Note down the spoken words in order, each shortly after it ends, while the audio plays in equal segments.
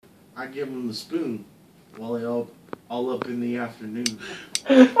I give them the spoon while they all up in the afternoon.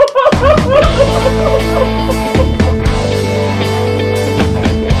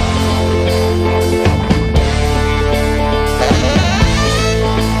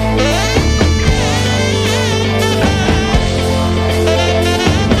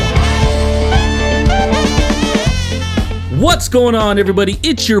 What's going on, everybody?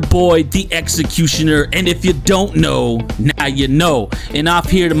 It's your boy, the Executioner, and if you don't know, now you know. And off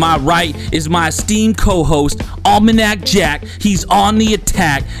here to my right is my esteemed co-host, Almanac Jack. He's on the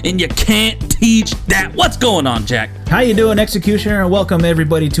attack, and you can't teach that. What's going on, Jack? How you doing, Executioner? And welcome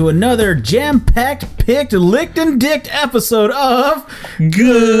everybody to another jam-packed, picked, licked, and dicked episode of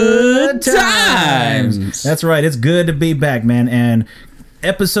Good Times. That's right. It's good to be back, man. And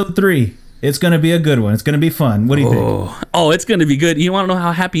episode 3. It's going to be a good one. It's going to be fun. What do you think? Oh, it's going to be good. You want to know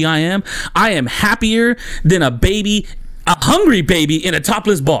how happy I am? I am happier than a hungry baby in a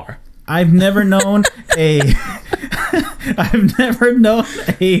topless bar. I've never known a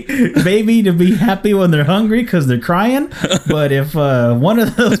baby to be happy when they're hungry because they're crying. But if one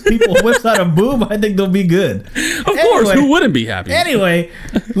of those people whips out a boob, I think they'll be good. Of course, who wouldn't be happy? Anyway,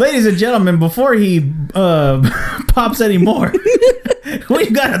 ladies and gentlemen, before he pops anymore,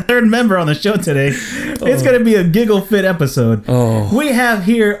 we've got a third member on the show today. It's going to be a giggle fit episode. We have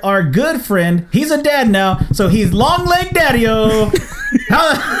here our good friend. He's a dad now, so he's Long Leg Daddio.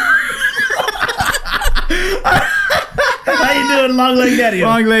 How you doing, Long Leg Daddio?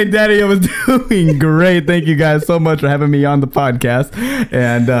 Long Leg Daddio was doing great. Thank you guys so much for having me on the podcast.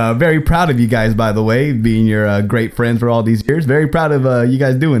 And very proud of you guys, by the way, being your great friends for all these years. Very proud of you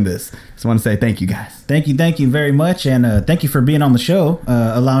guys doing this. Just want to say thank you, guys. Thank you very much. And thank you for being on the show,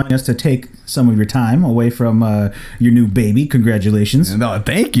 allowing us to take some of your time away from your new baby. Congratulations. No,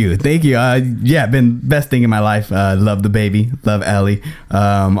 thank you. Yeah, been best thing in my life. Love the baby. Love Allie.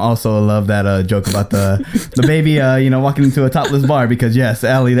 Also love that joke about the baby, walking into a topless bar because, yes,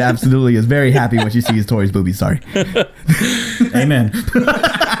 Allie absolutely is very happy when she sees Tori's boobies. Sorry. Amen.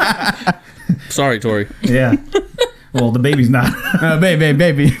 Sorry, Tori. Yeah. Well, the baby's not. Baby,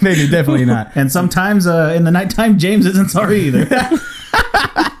 definitely not. And sometimes in the nighttime, James isn't sorry either.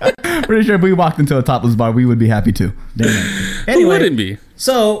 Pretty sure if we walked into a topless bar, we would be happy too. Anyway, who wouldn't be?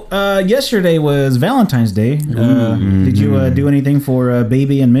 So, yesterday was Valentine's Day. Did you do anything for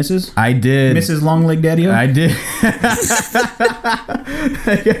baby and Mrs.? I did. Mrs. Long Leg Daddio? I did.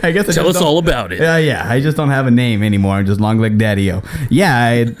 I guess Tell us all about it. Yeah, I just don't have a name anymore. I'm just Long Leg Daddio.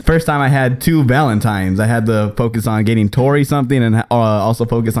 Yeah, first time I had 2 Valentines. I had to focus on getting Tori something and also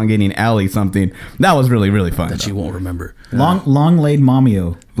focus on getting Allie something. That was really, really fun. That you won't remember. Long Leg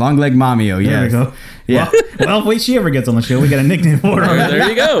Mommy-o. Long Leg Mommy-o, yes. There we go. Yeah. Well, wait, she ever gets on the show, we got a nickname for her. There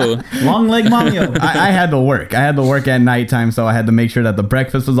you go. Long Leg Mommy-o. I had to work. I had to work at nighttime, so I had to make sure that the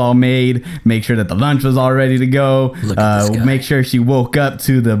breakfast was all made, make sure that the lunch was all ready to go, make sure she woke up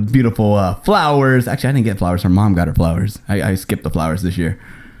to the beautiful flowers. Actually, I didn't get flowers. Her mom got her flowers. I skipped the flowers this year.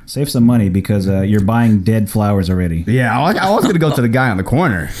 Save some money because you're buying dead flowers already. Yeah, I was going to go to the guy on the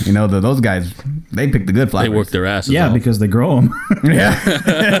corner. Those guys, they pick the good flowers. They work their asses off. Because they grow them. Yeah.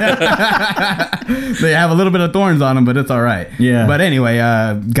 They have a little bit of thorns on them, but it's all right. Yeah. But anyway,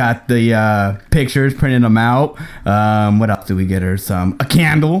 got the pictures, printed them out. What else did we get her? A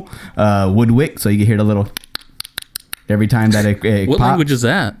candle, wood wick, so you can hear the little every time that it What pops. language is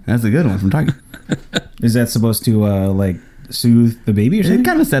that? That's a good one from Target. Is that supposed to soothe the baby or something? It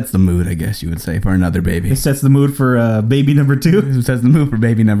kind of sets the mood, I guess you would say, for another baby. It sets the mood for baby number 2. It sets the mood for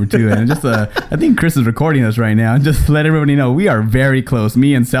baby number 2. And just, I think Chris is recording us right now. Just to let everybody know, we are very close.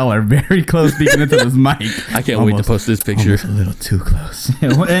 Me and Sel are very close speaking into this mic. I can't wait to post this picture. Almost a little too close.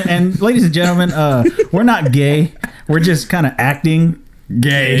 and ladies and gentlemen, we're not gay. We're just kind of acting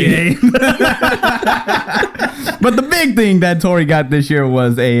gay. But the big thing that Tori got this year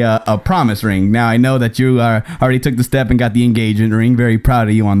was a promise ring. Now, I know that you already took the step and got the engagement ring. Very proud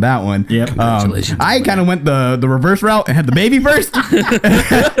of you on that one. Yep. Congratulations. I kind of went the reverse route and had the baby first.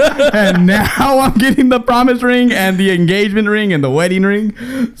 And now I'm getting the promise ring and the engagement ring and the wedding ring.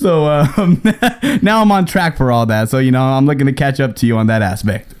 So now I'm on track for all that. So, I'm looking to catch up to you on that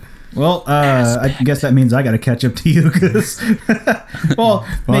aspect. Well, I guess that means I got to catch up to you because,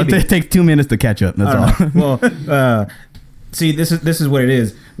 maybe. It takes 2 minutes to catch up. That's all. Well, see, this is what it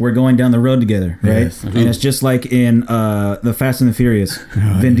is. We're going down the road together, right? Yes. And it's just like in the Fast and the Furious.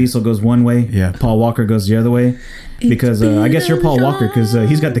 Vin Diesel goes one way. Yeah. Paul Walker goes the other way. because I guess you're Paul Walker because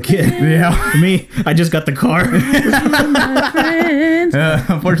he's got the kid. Yeah. Me, I just got the car.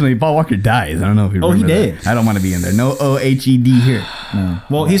 Unfortunately, Paul Walker dies. I don't know if you remember. He did. that. I don't want to be in there. No OHED here. No.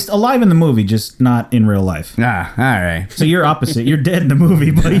 Well, he's alive in the movie, just not in real life. Ah, all right. So you're opposite. You're dead in the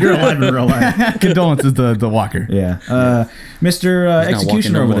movie, but you're alive in real life. Condolences to the Walker. Yeah. Mr.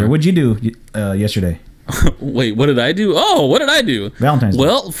 Executioner no over there, more. what'd you do yesterday? Wait, what did I do? Oh, what did I do? Valentine's Day.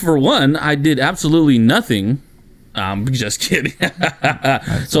 Well, for one, I did absolutely nothing. I'm just kidding.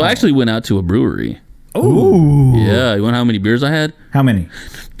 So I actually went out to a brewery. Ooh. Yeah, you want how many beers I had? How many?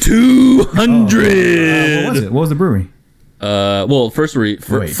 200. What was it? What was the brewery? Well, firstery.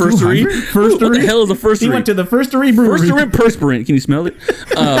 Wait, Firstery? 200? What the hell is a firstery? He went to the Firstery Brewery. Firsterant perspirant. Can you smell it?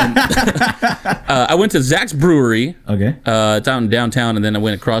 I went to Zach's Brewery. Okay. It's out in downtown, and then I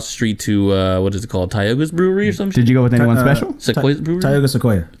went across the street to what is it called? Tioga's Brewery or something? Did you go with anyone special? Sequoia's Brewery? Tioga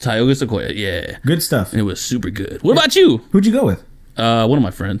Sequoia. Tioga Sequoia, yeah. Good stuff. And it was super good. What about you? Who'd you go with? One of my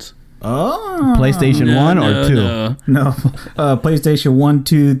friends. Oh. PlayStation 1 or 2? No. PlayStation 1,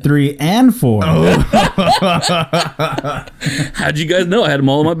 2, 3, and 4. How'd you guys know I had them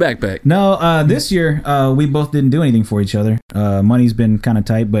all in my backpack? No, this year we both didn't do anything for each other. Money's been kind of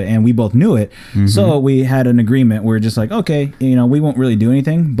tight, and we both knew it. Mm-hmm. So we had an agreement. We're just like, okay, we won't really do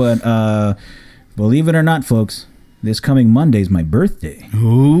anything. But believe it or not, folks, this coming Monday's my birthday.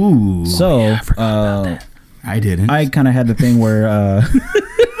 Ooh. So I didn't. I kind of had the thing where,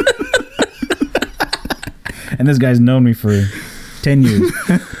 and this guy's known me for 10 years.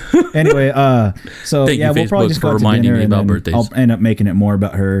 Anyway, so Thank you, we'll probably Facebook, just for go out to reminding dinner me and about then birthdays. I'll end up making it more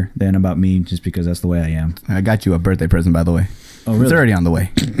about her than about me, just because that's the way I am. I got you a birthday present, by the way. Oh, really? It's already on the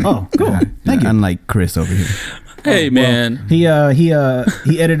way. Oh, cool. Thank you. Unlike Chris over here. Hey, man. He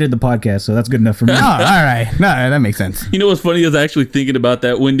edited the podcast, so that's good enough for me. Oh, all right. No, that makes sense. You know what's funny is actually thinking about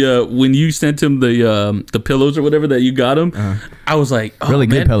that when you sent him the pillows or whatever that you got him, I was like, oh, Really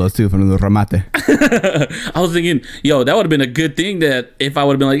man. good pillows, too, from the Ramate. I was thinking, yo, that would have been a good thing that if I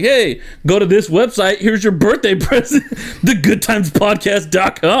would have been like, hey, go to this website, here's your birthday present,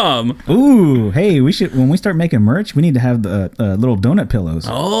 thegoodtimespodcast.com. Ooh, hey, we should, when we start making merch, we need to have the little donut pillows.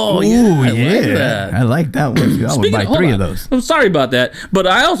 Oh, Ooh, yeah, I like that. I like that one. I would buy hold 3 on. of those. I'm sorry about that, but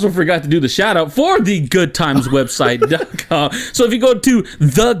I also forgot to do the shout out for the goodtimeswebsite.com. So if you go to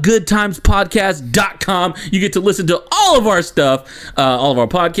thegoodtimespodcast.com, you get to listen to all of our stuff, all of our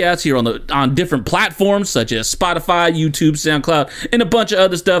podcasts here on different platforms such as Spotify, YouTube, SoundCloud, and a bunch of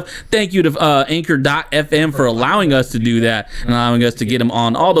other stuff. Thank you to Anchor.fm for allowing us to do that and allowing us to get them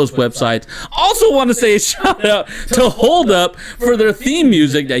on all those websites. Also want to say a shout out to Hold Up for their theme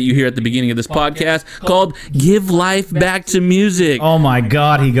music that you hear at the beginning of this podcast called Give Life Back to Music. Oh my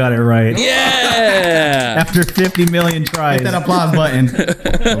God, he got it right. Yeah! After 50 million tries. Hit that applause button.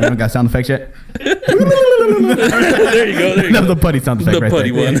 Oh, we don't got sound effects yet? There you go. There you That was go. the putty sound effect The right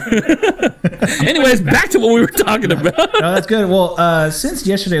putty there. one. Anyways, back to what we were talking about. No, that's good. Well, since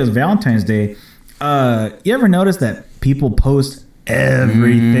yesterday was Valentine's Day, you ever notice that people post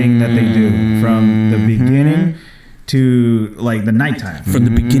everything that they do from the beginning to like the nighttime? From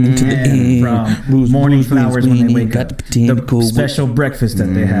the beginning to the end. From morning flowers when they wake up, the special breakfast that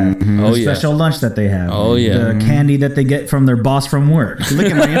they have, Oh, the yeah. special lunch that they have, Oh, yeah. the candy that they get from their boss from work. Look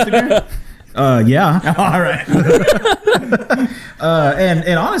at my Instagram. Yeah. All right.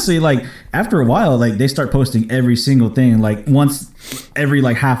 And honestly, like after a while, like they start posting every single thing, like once every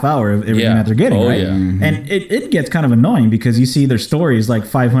like half hour of everything Yeah. that they're getting, Oh, right? yeah. And it gets kind of annoying because you see their stories like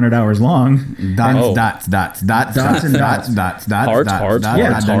 500 hours long. Dots, Oh. dots, dots, dots, Dots and dots, dots. dots, dots, Hearts, dots, hearts, dots,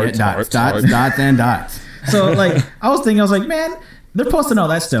 hearts, dots, hearts, dots, hearts, dots, hearts. dots, and dots. So like I was like, man, they're posting all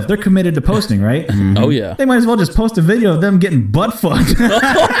that stuff. They're committed to posting, right? Oh, yeah. They might as well just post a video of them getting butt fucked.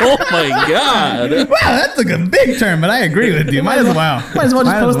 Oh, my God. Wow, that took a big turn, but I agree with you. Might as well. Might as well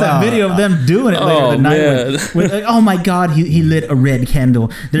just post that video of them doing it later Oh, the night. man. With like, oh my God, he lit a red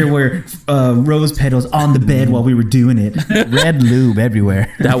candle. There were rose petals on the bed while we were doing it. Red lube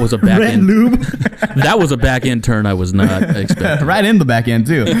everywhere. That was a back Red end. lube. That was a back end turn I was not expecting. Right in the back end,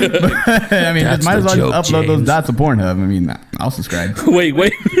 too. I mean, That's might as the well joke, just upload those James. dots to Pornhub. I mean, I'll subscribe. Wait.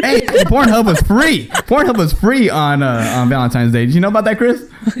 Hey, Pornhub was free. Pornhub was free on Valentine's Day. Did you know about that, Chris?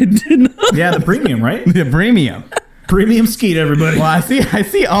 Yeah, the premium, right? The premium. Premium skeet, everybody. Well, I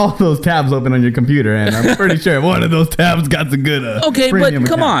see all those tabs open on your computer, and I'm pretty sure one of those tabs got the good. Okay, but premium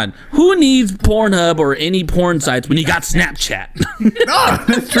come account. on. Who needs Pornhub or any porn sites when you got Snapchat? Oh,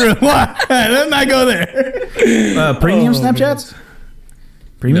 that's true. What? Let's not go there. Premium Snapchats?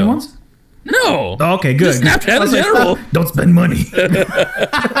 Premium No. ones? No. Oh, okay, good. Just Snapchat I was in like, general. stop. Don't spend money.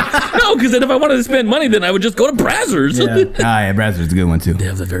 No, because then if I wanted to spend money, then I would just go to Brazzers. Yeah. Yeah, Brazzers is a good one too. They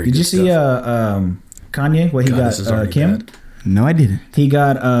have the very Did good you see stuff. Kanye? What he God, this is got already Kim? bad. No, I didn't. He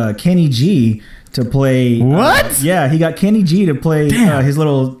got Kenny G to play. What? Yeah, he got Kenny G to play his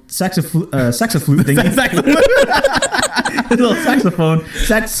little saxophone thing. His little saxophone.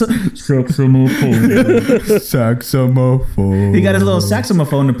 Saxophone. He got his little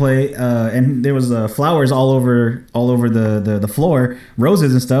saxophone to play, and there was flowers all over the floor,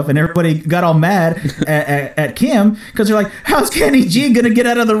 roses and stuff, and everybody got all mad at Kim because they're like, "How's Kenny G gonna get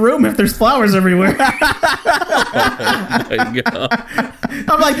out of the room if there's flowers everywhere?" Oh my God.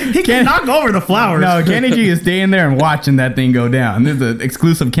 I'm like, he can knock over the flowers. No, Kenny G is staying there and watching that thing go down. There's an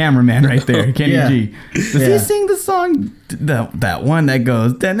exclusive cameraman right there, Kenny Yeah. G. Does he sing the song? That one that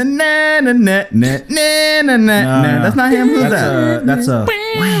goes. That's not him. Who's that?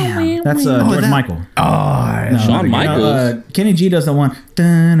 That's George Michael. Oh, No, Shawn Michaels. Kenny G does the one.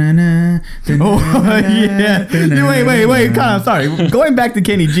 Oh yeah. Wait. I'm sorry. Going back to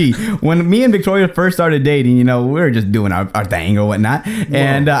Kenny G. When me and Victoria first started dating, we were just doing our thing or whatnot,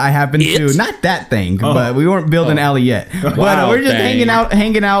 and I happened to not that thing, but we weren't building alley yet. But we're just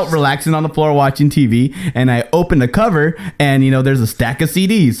hanging out, relaxing on the floor, watching TV, and I opened the cover, and there's a stack of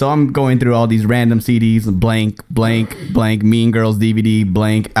CDs. So I'm going through all these random CDs, blank, Mean Girls DVD,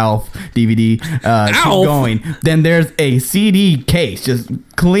 blank, Alf DVD. Keep going. Then there's a CD case, just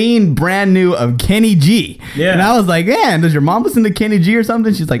clean, brand new of Kenny G. Yeah. And I was like, man, does your mom listen to Kenny G or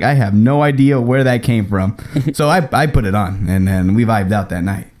something? She's like, I have no idea where that came from. So I put it on, and then we vibed out that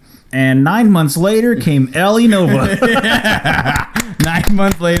night. And 9 months later came Ellie Nova. 9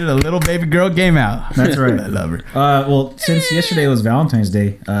 months later, the little baby girl came out. That's right. I love her. Well, since yesterday was Valentine's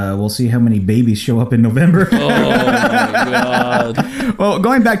Day, we'll see how many babies show up in November. Oh my God. Well,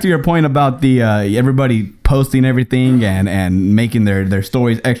 going back to your point about the everybody posting everything and making their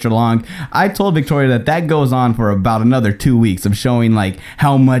stories extra long, I told Victoria that goes on for about another 2 weeks of showing like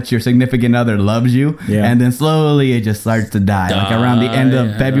how much your significant other loves you, and then slowly it just starts to die. Like around the end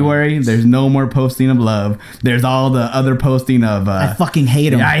of February, there's no more posting of love. There's all the other posting of I fucking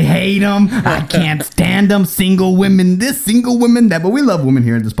hate them. I hate them. I can't stand them. Single women this, single women that. But we love women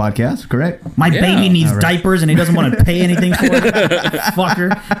here at this podcast, correct? My baby needs diapers and he doesn't want to pay anything for it.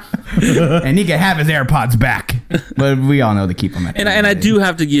 Fucker. And he can have his AirPods back. But we all know to keep them at And I do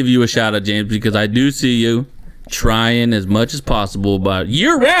have to give you a shout out, James, because I do see you trying as much as possible about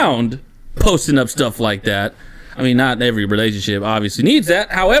year round posting up stuff like that. I mean, not every relationship obviously needs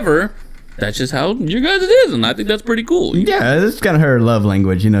that. However, that's just how your guys it is, and I think that's pretty cool. Yeah, this is kind of her love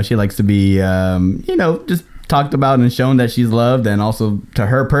language. She likes to be, just talked about and shown that she's loved, and also to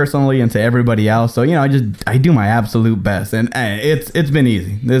her personally and to everybody else. So I do my absolute best, and it's been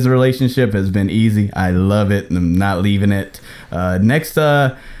easy. This relationship has been easy. I love it, and I'm not leaving it.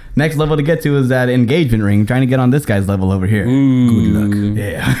 Next level to get to is that engagement ring. Trying to get on this guy's level over here. Ooh. Good luck.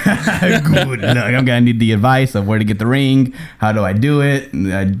 Yeah. Good luck. I'm gonna need the advice of where to get the ring. How do I do it?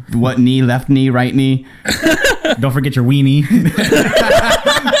 What knee? Left knee? Right knee? Don't forget your weenie.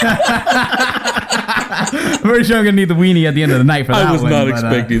 Pretty sure I'm gonna need the weenie at the end of the night for that one. I was not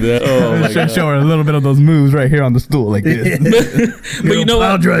expecting that. Oh my God. Show her a little bit of those moves right here on the stool like this. But you know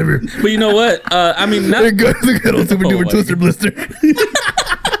what? Driver. But you know what? I mean, not They're good. The good old super duper twister blister.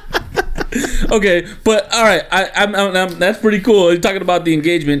 okay, but all right, I'm that's pretty cool. You're talking about the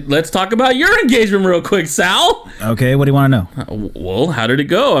engagement. Let's talk about your engagement real quick, Sal. Okay, what do you want to know? Well, how did it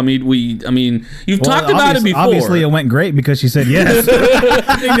go? I mean, you've talked about it before. Obviously, it went great because she said yes.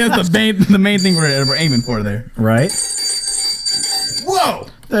 I think that's the main thing we're aiming for there. Right? Whoa!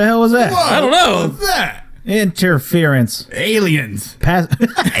 The hell was that? I don't know. What's that? Interference. Aliens.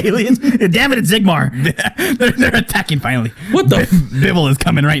 Aliens? Damn it, it's Zigmar. They're attacking finally. What the? Bibble is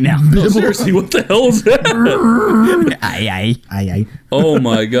coming right now. No, seriously, what the hell is that? Aye. Oh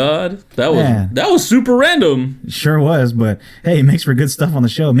my God, that was super random. Sure was, but hey, it makes for good stuff on the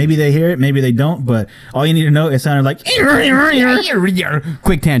show. Maybe they hear it, maybe they don't, but all you need to know, it sounded like...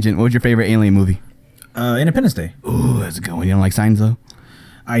 Quick tangent. What was your favorite alien movie? Independence Day. Ooh, that's a good one. You don't like Signs, though?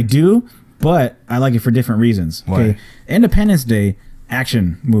 I do, but I like it for different reasons. Why? Okay, Independence Day,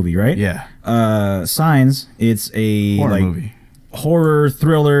 action movie, right? Yeah. Signs, it's a Horror movie. Horror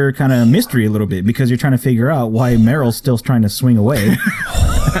thriller kind of mystery a little bit because you're trying to figure out why Meryl's still trying to swing away.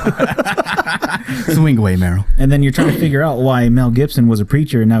 Swing away, Meryl. And then you're trying to figure out why Mel Gibson was a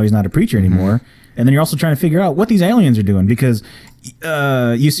preacher and now he's not a preacher anymore. Mm-hmm. And then you're also trying to figure out what these aliens are doing because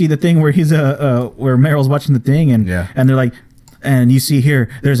you see the thing where he's where Meryl's watching the thing and they're like, and you see here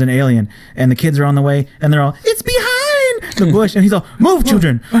there's an alien and the kids are on the way and they're all, it's behind. the bush, and he's all, "Move,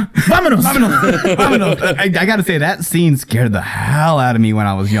 children, vámonos." I gotta say, that scene scared the hell out of me when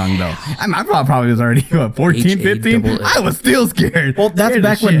I was young, though. I probably was already, 14, 15? I was still scared. Well, that's Scared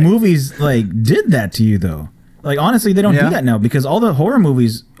back as when shit. movies like did that to you, though. Like, honestly, they don't do that now, because all the horror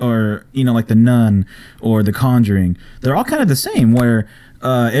movies are, like The Nun or The Conjuring, they're all kind of the same, where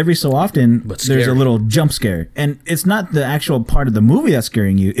every so often there's a little jump scare. And it's not the actual part of the movie that's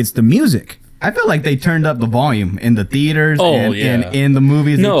scaring you, it's the music. I feel like they turned up the volume in the theaters and in the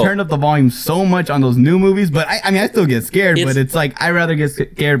movies. No. They turned up the volume so much on those new movies, but I still get scared. But it's like, I'd rather get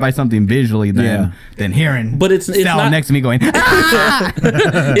scared by something visually than hearing. But it's Sal not next to me going. Ah!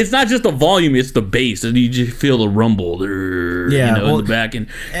 It's not just the volume; it's the bass, and you just feel the rumble. In the back, and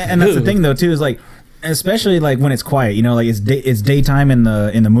that's the thing, though, too, is like, especially like when it's quiet, like it's daytime in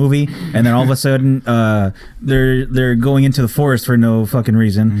the movie, and then all of a sudden they're going into the forest for no fucking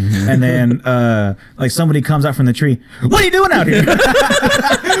reason, and then like somebody comes out from the tree. What are you doing out here?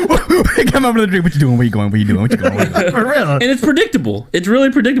 Come over to the tree. What you doing? Where you going? What you doing? What you going? For real. And it's predictable. It's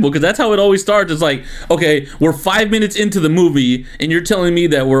really predictable, because that's how it always starts. It's like, okay, we're 5 minutes into the movie, and you're telling me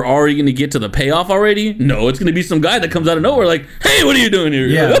that we're already going to get to the payoff already? No, it's going to be some guy that comes out of nowhere like, "Hey, what are you doing here?"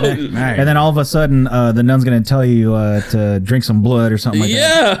 Yeah, and then all of a sudden the nun's gonna tell you to drink some blood or something like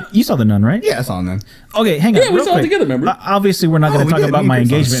that. You saw The Nun, right? Yeah, I saw them. Okay, hang on. Yeah, we saw it together, remember? Obviously, we're not gonna talk about my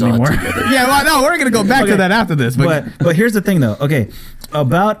engagement anymore. Yeah, well, no, we're gonna go back to that after this. But here's the thing, though. Okay,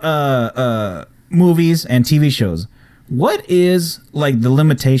 about movies and TV shows. What is like the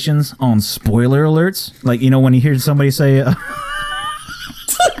limitations on spoiler alerts? Like, when you hear somebody say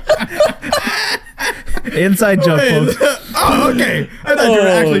inside joke, folks. Oh, okay. I thought you were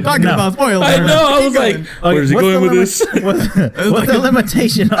actually talking about spoilers. I know. I was like, where's he going with this? What's the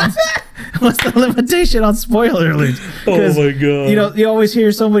limitation on? What's the limitation on spoiler alerts? Oh my god! You always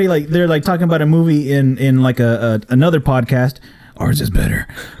hear somebody like they're like talking about a movie in like another podcast. Ours is better,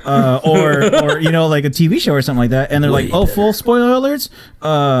 or like a TV show or something like that, and they're like, "Oh, full spoiler alerts."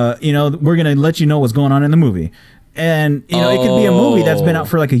 We're gonna let you know what's going on in the movie, and it could be a movie that's been out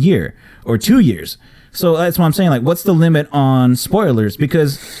for like a year or 2 years. So that's what I'm saying. Like, what's the limit on spoilers?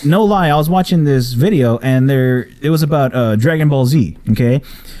 Because no lie, I was watching this video and it was about Dragon Ball Z. Okay,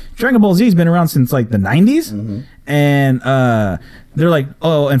 Dragon Ball Z has been around since like the 90s, and they're like,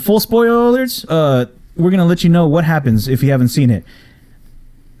 "Oh, and full spoiler alerts. We're gonna let you know what happens if you haven't seen it."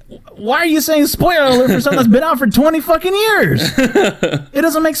 Why are you saying spoiler alert for something that's been out for 20 fucking years? It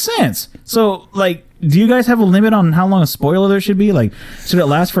doesn't make sense. So, like, do you guys have a limit on how long a spoiler alert should be? Like, should it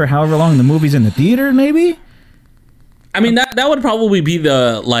last for however long the movie's in the theater, maybe? I mean, that would probably be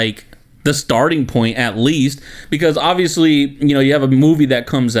the starting point, at least, because obviously, you have a movie that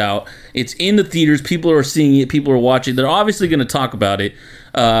comes out, it's in the theaters, people are seeing it, people are watching, they're obviously going to talk about it.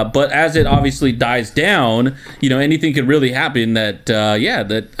 But as it obviously dies down, anything could really happen. Literally,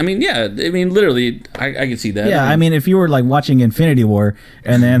 I can see that. Yeah, I mean, if you were like watching Infinity War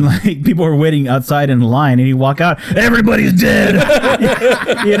and then like people were waiting outside in line and you walk out, everybody's dead.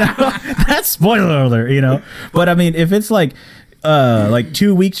 That's spoiler alert. But I mean, if it's like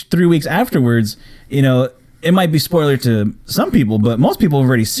 2 weeks, 3 weeks afterwards, it might be spoiler to some people, but most people have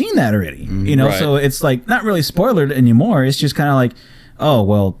already seen that already. Right. So it's like not really spoiler anymore. It's just kind of like, oh,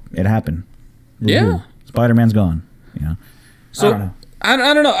 well, it happened. Yeah. Spider-Man's gone. So I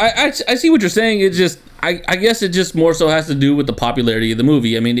don't know. I see what you're saying. It's just I guess it just more so has to do with the popularity of the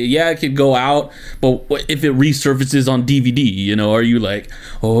movie. I mean, yeah, it could go out, but if it resurfaces on DVD, are you like,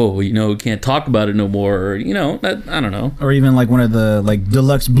 oh, can't talk about it no more? Or, I don't know. Or even like one of the like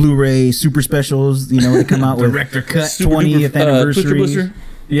deluxe Blu-ray super specials, they come out with director cut 20th anniversary.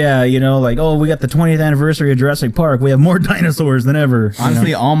 Yeah, like, oh, we got the 20th anniversary of Jurassic Park. We have more dinosaurs than ever.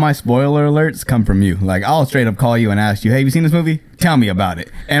 Honestly, all my spoiler alerts come from you. Like, I'll straight up call you and ask you, "Hey, have you seen this movie? Tell me about it."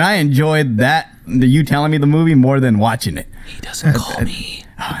 And I enjoyed you telling me the movie more than watching it. He doesn't call me.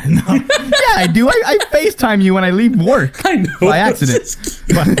 No. Yeah, I do. I FaceTime you when I leave work. I know. By accident.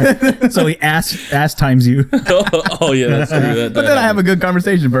 So he ass times you. Oh, yeah, that's true. But then I have a good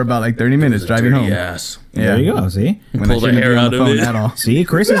conversation for about like 30 minutes driving home. Yes. Yeah. There you go. See? When pull the hair out of it. At all. See,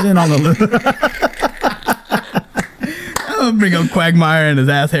 Chris is in on the I'll bring up Quagmire and his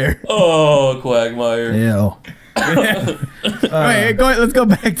ass hair. Oh, Quagmire. Ew. Wait, let's go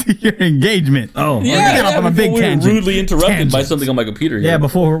back to your engagement. Oh, Yeah, get off on a big before we were tangent. rudely interrupted by Tangents. something on my computer here. yeah,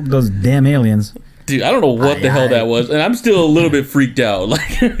 before those damn aliens. Dude, I don't know what the hell that was, and I'm still a little bit freaked out,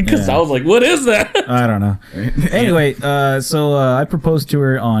 because I was like, "What is that?" I don't know. Anyway, so I proposed to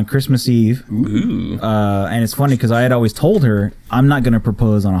her on Christmas Eve. Ooh. And it's funny because I had always told her I'm not going to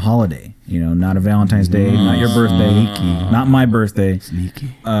propose on a holiday. Not a Valentine's Day, not your birthday, not my birthday.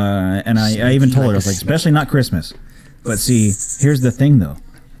 Sneaky. And I even told her, I was like, especially not Christmas. But see, here's the thing, though.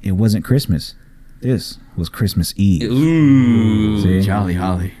 It wasn't Christmas. This was Christmas Eve. Ooh. See? Jolly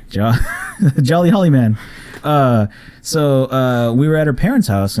Holly. Jolly Holly man. So we were at her parents'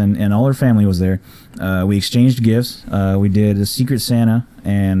 house, and all her family was there. We exchanged gifts. We did a Secret Santa,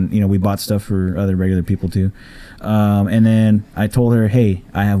 and we bought stuff for other regular people too. And then I told her, hey,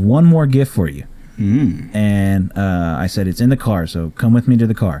 I have one more gift for you. And I said, it's in the car, so come with me to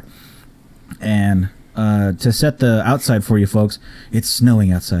the car. And to set the outside for you folks, it's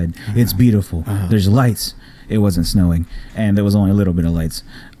snowing outside. It's beautiful. There's lights. It wasn't snowing, and there was only a little bit of lights.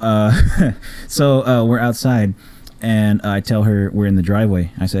 So we're outside, and I tell her we're in the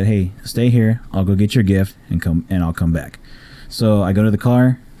driveway. I said, hey, stay here. I'll go get your gift and I'll come back. So I go to the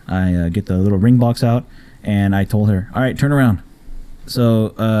car. I get the little ring box out, and I told her, all right, turn around.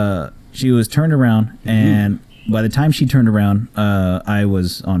 So she was turned around, and by the time she turned around, I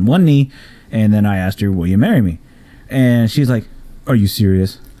was on one knee, and then I asked her, will you marry me? And she's like, are you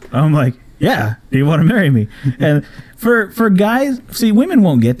serious? I'm like, yeah, do you want to marry me? And for guys, see, women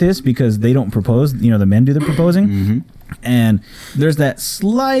won't get this because they don't propose. The men do the proposing. And there's that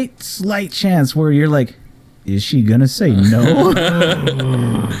slight chance where you're like, is she gonna say no?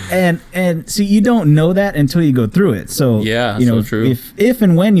 and see, you don't know that until you go through it. So yeah, so true. If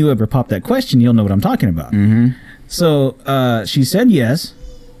and when you ever pop that question, you'll know what I'm talking about. So she said yes.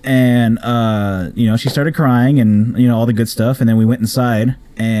 And she started crying and all the good stuff, and then we went inside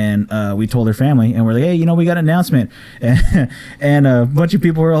and we told her family, and we're like, hey, we got an announcement, and a bunch of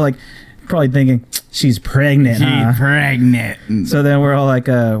people were all like, probably thinking she's pregnant. She's pregnant. So then we're all like,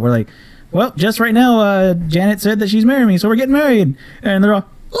 well, just right now, Janet said that she's marrying me, so we're getting married, and they're all,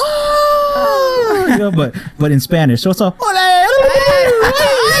 oh! but in Spanish, so it's all,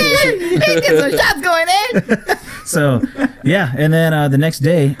 get some shots going in. So yeah, and then the next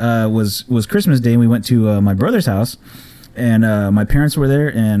day was Christmas Day, and we went to my brother's house, and my parents were there,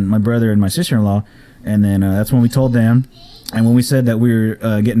 and my brother and my sister-in-law, and then that's when we told them, and when we said that we were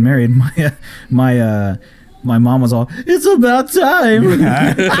getting married, my mom was all, it's about time.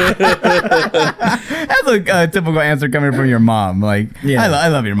 That's a typical answer coming from your mom. Like, yeah. I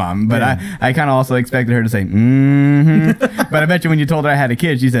love your mom, but yeah. I kind of also expected her to say, But I bet you when you told her I had a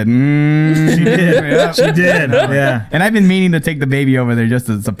kid, she said, She did. Yep. She did. Yeah. And I've been meaning to take the baby over there just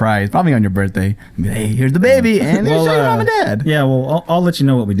as a surprise, probably on your birthday. Hey, here's the baby, and there's your mom and dad. Yeah, well, I'll let you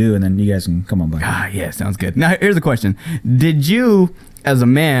know what we do, and then you guys can come on by. Yeah, sounds good. Now, here's a question. Did you, as a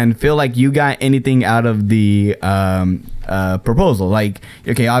man, feel like you got anything out of the proposal? Like,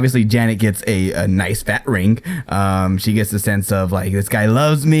 okay, obviously Janet gets a nice fat ring. She gets the sense of like, this guy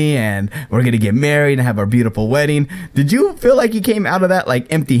loves me and we're gonna get married and have our beautiful wedding. Did you feel like you came out of that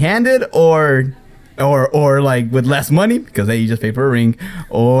like empty-handed, or like with less money because you just paid for a ring,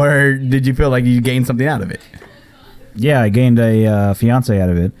 or did you feel like you gained something out of it? Yeah, I gained a fiance out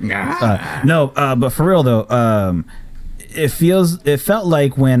of it. No, but for real though, it felt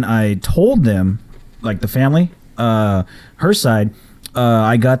like when I told them, like the family, her side,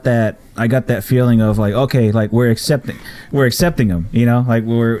 I got that feeling of like, okay, like we're accepting him, like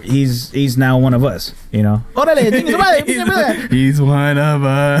he's now one of us, He's one of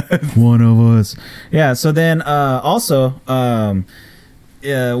us. One of us. Yeah. So then, also,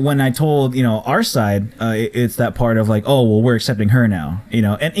 when I told our side, it's that part of like, oh well, we're accepting her now,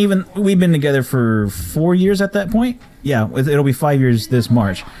 and even we've been together for 4 years at that point. Yeah, it'll be 5 years this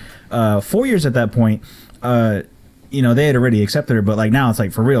March. 4 years at that point. They had already accepted her, but like now it's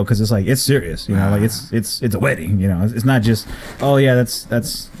like for real because it's like it's serious. Like it's a wedding. It's not just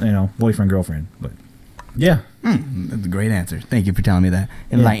that's boyfriend girlfriend. But yeah, that's a great answer. Thank you for telling me that.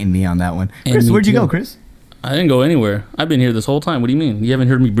 Enlighten me on that one. Chris, where'd you go, Chris? I didn't go anywhere. I've been here this whole time. What do you mean? You haven't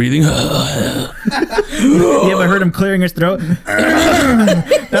heard me breathing? You haven't heard him clearing his throat?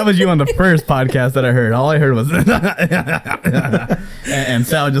 That was you on the first podcast that I heard. All I heard was and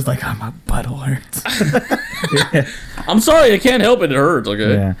Sal was just like, oh, my butthole hurts. I'm sorry, I can't help it. It hurts.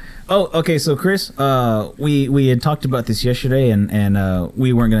 Okay. Yeah. Oh, okay. So Chris, we had talked about this yesterday, and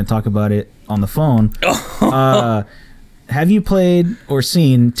we weren't going to talk about it on the phone. Have you played or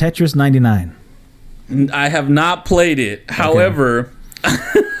seen Tetris 99? I have not played it. Okay. However,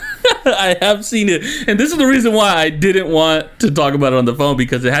 I have seen it. And this is the reason why I didn't want to talk about it on the phone,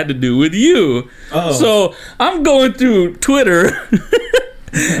 because it had to do with you. Uh-oh. So I'm going through Twitter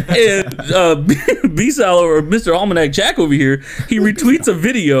and B-Sal, or Mr. Almanac Jack over here, he retweets a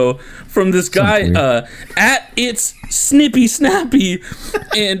video from this guy at It's Snippy Snappy.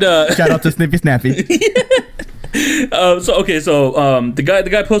 And shout out to Snippy Snappy. The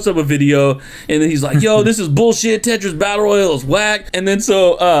guy posts up a video, and then he's like, "Yo, this is bullshit. Tetris Battle Royale is whack." And then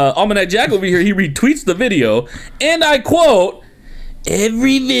Almanac Jack over here, he retweets the video, and I quote,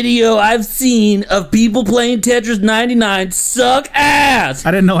 "Every video I've seen of people playing Tetris 99 suck ass.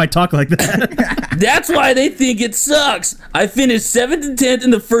 I didn't know I talked like that. That's why they think it sucks. I finished 7th and 10th in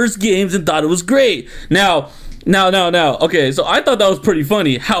the first games and thought it was great." Now. Okay, so I thought that was pretty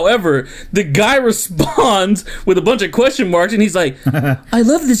funny. However, the guy responds with a bunch of question marks, and he's like, "I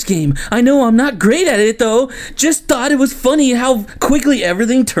love this game. I know I'm not great at it, though. Just thought it was funny how quickly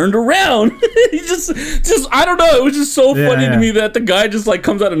everything turned around." He just I don't know. It was just so funny to me that the guy just like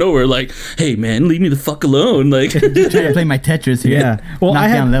comes out of nowhere, like, "Hey man, leave me the fuck alone." Like, trying to play my Tetris here. Yeah. Well,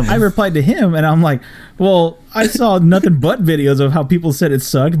 I replied to him, and I'm like, "Well, I saw nothing but videos of how people said it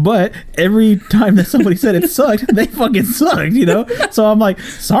sucked, but every time that somebody said it sucked, they fucking sucked, you know?" So I'm like,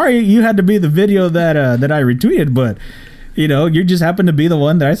 "Sorry, you had to be the video that I retweeted, but you know, you just happened to be the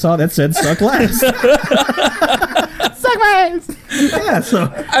one that I saw that said suck last." Suck last. Yeah.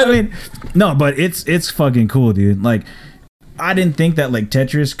 So I mean, no, but it's fucking cool, dude. Like, I didn't think that like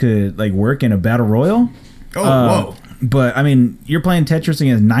Tetris could like work in a battle royal. Oh, whoa. But I mean, you're playing Tetris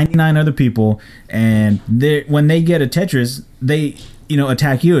against 99 other people, and when they get a Tetris, they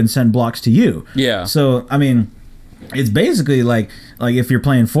attack you and send blocks to you. Yeah. So I mean, it's basically like if you're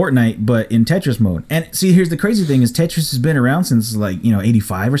playing Fortnite but in Tetris mode. And see, here's the crazy thing: is Tetris has been around since like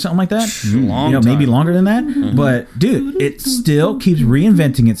 85 or something like that. Maybe longer than that. Mm-hmm. But dude, it still keeps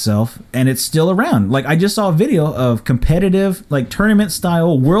reinventing itself, and it's still around. Like, I just saw a video of competitive like tournament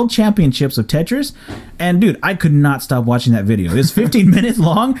style world championships of Tetris, and dude, I could not stop watching that video. It's 15 minutes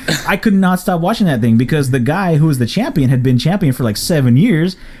long. I could not stop watching that thing because the guy who was the champion had been champion for like 7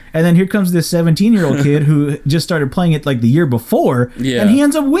 years. And then here comes this 17-year-old kid who just started playing it like the year before, and he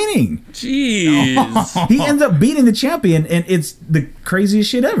ends up winning. Jeez. He ends up beating the champion, and it's the craziest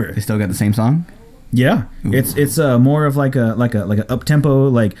shit ever. They still got the same song? Yeah. Ooh. It's more of like a up-tempo,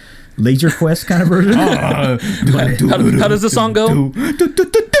 like Laser Quest kind of version. How does the song go?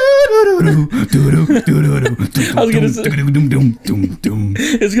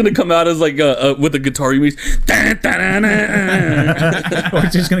 It's gonna come out as like with a guitar you or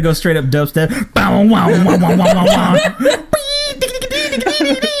it's just gonna go straight up dubstep.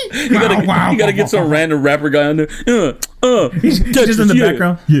 You gotta get some random rapper guy on there. He's just in the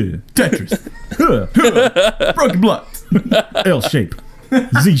background. Yeah, Tetris. Broken blocks. L shape,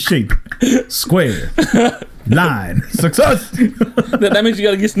 Z shape, square, line, success. That means you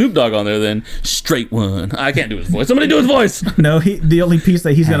gotta get Snoop Dogg on there then. Straight one. I can't do his voice. Somebody do his voice. No, the only piece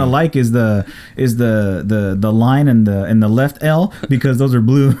that he's gonna like is the line and the left L, because those are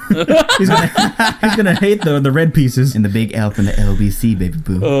blue. he's gonna hate the red pieces. And the big L from the LBC, baby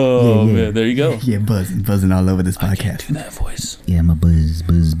boo. Oh yeah. Man, there you go. Yeah, buzzing all over this podcast. I can't do that voice. Yeah, my buzz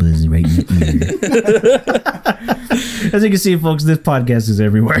right in the ear. As you can see, folks, this podcast is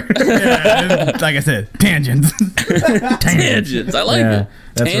everywhere. Yeah, like I said, tangents. Tangents. I like it.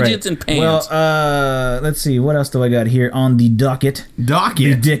 That's tangents right. and pants. Well, let's see. What else do I got here on the docket?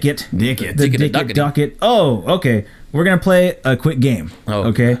 The dicket. Docket. Oh, okay. We're going to play a quick game. Oh.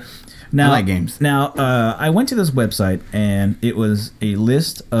 Okay. Now, I like games. Now, I went to this website, and it was a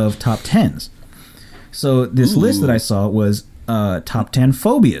list of top 10s. So this list that I saw was top 10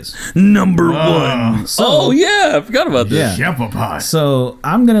 phobias. Number 1. So, yeah, I forgot about this. Yeah. So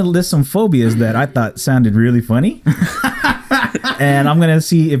I'm gonna list some phobias that I thought sounded really funny, and I'm gonna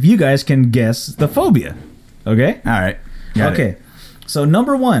see if you guys can guess the phobia. Okay. All right. Okay. So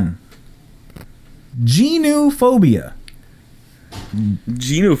number 1, genophobia.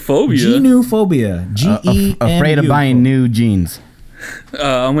 Genophobia. G-E-N-U. Afraid of buying new jeans.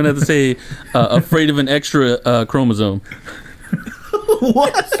 I'm gonna have to say afraid of an extra chromosome.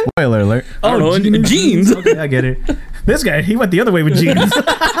 What? Spoiler alert. Oh, jeans. Okay, I get it. This guy, he went the other way with jeans.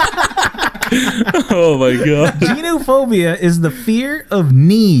 Oh my god. Genophobia is the fear of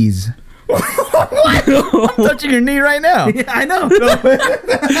knees. What? I'm touching your knee right now. Yeah, I know.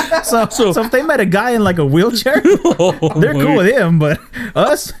 So if they met a guy in like a wheelchair, they're cool with him, but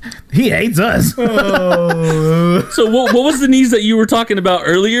us, he hates us. So what was the knees that you were talking about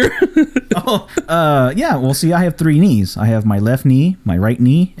earlier? Yeah. Well, see, I have 3 knees. I have my left knee, my right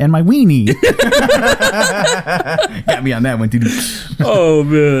knee, and my wee knee. Got me on that one, dude. Oh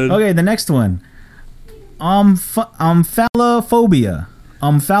man. Okay, the next one. Omphalophobia.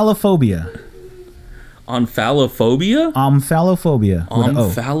 Omphalophobia. Omphalophobia? Omphalophobia.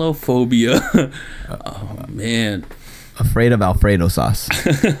 Omphalophobia. Oh man. Afraid of Alfredo sauce.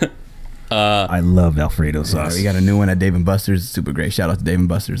 I love Alfredo sauce. We got a new one at Dave & Buster's. Super great. Shout out to Dave &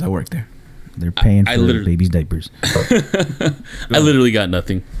 Buster's. I work there. They're paying for literally- babies' diapers. I literally got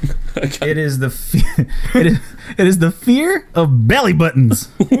nothing. It is the it is the fear of belly buttons.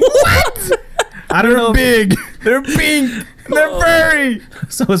 What? I don't know. Big. They're pink. They're furry.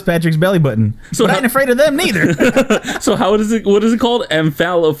 So is Patrick's belly button. So But I ain't afraid of them neither. So how is it? What is it called?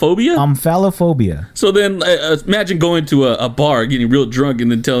 Amphalophobia. Omphalophobia. So then, imagine going to a bar, getting real drunk,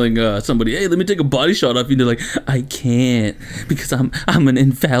 and then telling somebody, "Hey, let me take a body shot off you." And they're like, "I can't because I'm an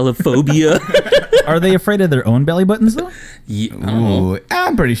amphalophobia." Are they afraid of their own belly buttons though? Yeah, I don't know. Ooh,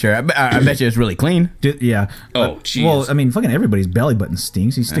 I'm pretty sure. I bet you it's really clean. Yeah. Oh, jeez. Well, I mean, fucking everybody's belly button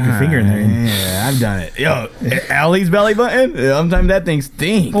stinks. You stick your finger in there. And, Yeah, I've done it. Yo, Allie's belly button. Sometimes that thing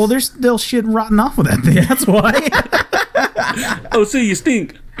stinks. well, there's still shit rotting off with that thing. That's why. Oh, see, you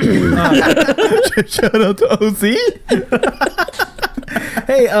stink. Shout out to OC.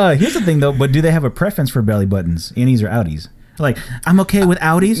 Hey, here's the thing though. But do they have a preference for belly buttons, innies or outies? Like, I'm okay with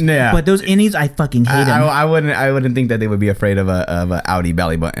outies, Yeah. but those innies, I fucking hate them. I wouldn't think that they would be afraid of a Audi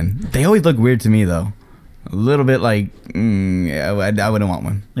belly button. They always look weird to me though. A little bit like I wouldn't want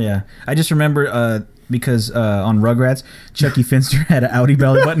one. Yeah, I just remember because on Rugrats, Chucky Finster had an Audi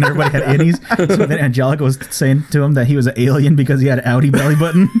belly button. Everybody had innies. So then Angelica was saying to him that he was an alien because he had an Audi belly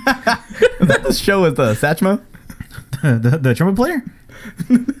button. Was that the show with Satchmo? the trumpet player.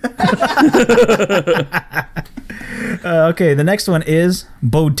 Okay, the next one is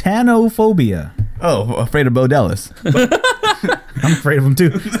botanophobia. Oh, afraid of Bo Dallas. I'm afraid of him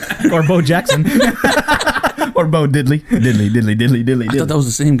too. Or Bo Jackson. Or Bo Diddley. Diddley. I thought that was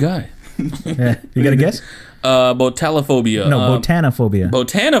the same guy. Yeah. You got a guess? Botalophobia. No, botanophobia.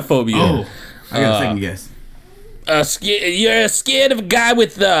 Botanophobia. Oh, I got a second guess. You're scared of a guy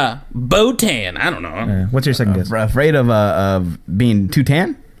with botan. I don't know. What's your second guess? Afraid of being too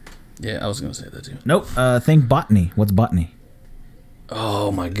tan? Yeah, I was gonna say that too. Nope. Think botany. What's botany?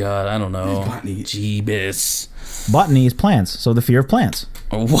 Oh my god, I don't know. Botany? Jeebus. Botany is plants, so the fear of plants.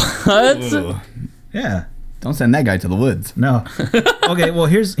 What? Ooh. Yeah. Don't send that guy to the woods. No. Okay, well,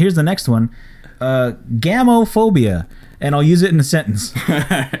 here's the next one. Gamophobia. And I'll use it in a sentence.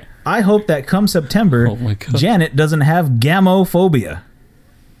 I hope that come September, Oh my God. Janet doesn't have gamophobia.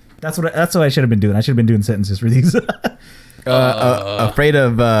 That's what I should have been doing. I should have been doing sentences for these. Afraid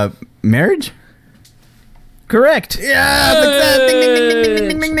of marriage? Correct. Yeah, success.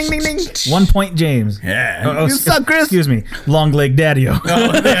 Ding, ding, ding. 1 point, James. Yeah. You suck, Chris. Excuse me. Long leg Daddio.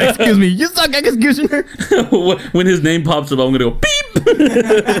 Oh, yeah, excuse me. You suck, executioner. When his name pops up, I'm gonna go beep.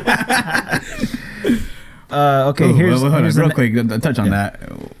 Okay, Ooh, here's hold on, the real ne- quick. Touch on that.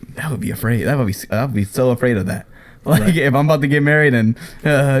 That would be afraid. I would be so afraid of that. Like if I'm about to get married and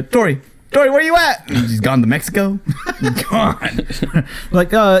Tori, where you at? And she's gone to Mexico. Gone.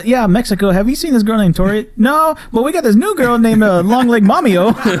 Like, yeah, Mexico. Have you seen this girl named Tori? No, but we got this new girl named Long Leg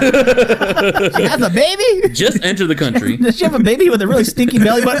Mamio. She has a baby. Just enter the country. Does she have a baby with a really stinky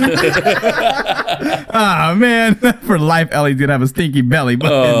belly button? Ah man, for life, Ellie's gonna have a stinky belly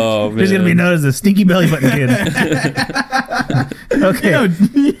button. Oh man. She's gonna be known as the stinky belly button kid. Okay. No,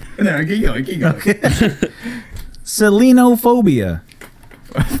 keep going. Okay. Selenophobia.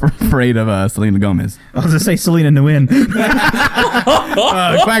 Afraid of Selena Gomez. I was gonna say Selena Nguyen.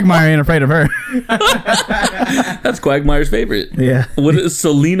 Quagmire ain't afraid of her. That's Quagmire's favorite. Yeah. What is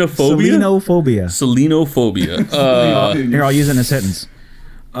selenophobia? Selenophobia. Selenophobia. Here, I'll use it in a sentence.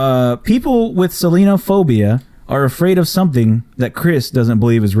 People with selenophobia are afraid of something that Chris doesn't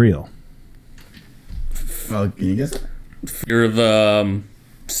believe is real. Well, can you guess? Fear of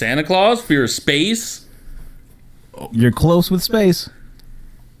Santa Claus. Fear of space. You're close with space.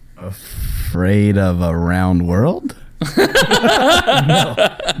 Afraid of a round world?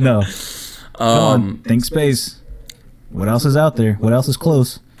 No. Come on, think space. What else is out there? What else is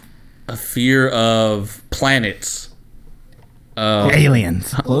close? A fear of planets.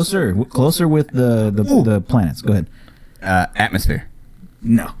 Aliens. Closer with the planets. Go ahead. Atmosphere.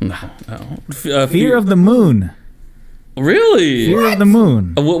 No. Fear Fear of the moon. Really? Fear of the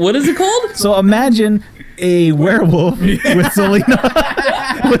moon. What is it called? So imagine a werewolf with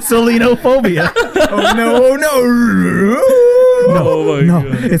selenophobia. Oh no! Oh my No,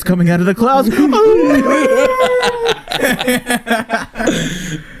 god. it's coming out of the clouds. Oh my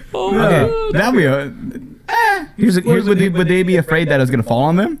Okay. god. That'd be a. Would they be afraid that it's gonna fall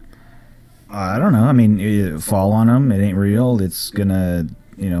on them? I don't know. I mean, it fall on them. It ain't real. It's gonna,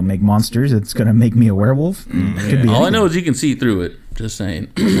 make monsters. It's gonna make me a werewolf. It could be All I anything. know is you can see through it. Just saying.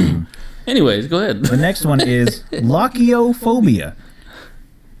 Anyways, go ahead. The next one is lochiophobia.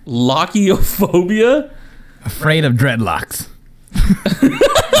 Lochiophobia? Afraid of dreadlocks.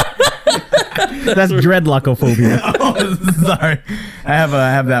 That's dreadlockophobia. Oh, sorry. I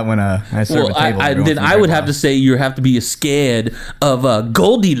have that when I serve Well, a table. then I would have to say you have to be scared of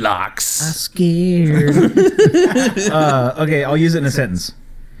Goldilocks. Scared. Okay, I'll use it in a sentence.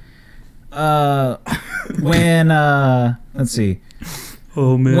 When let's see.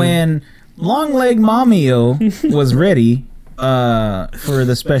 Oh man. When Long Leg Mamio was ready for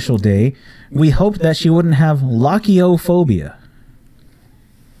the special day, we hoped that she wouldn't have Lachiophobia.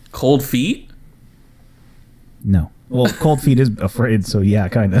 Cold feet? No. Well, cold feet is afraid, so yeah,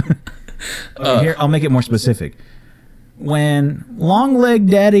 kind of. Here, I'll make it more specific. When Long Leg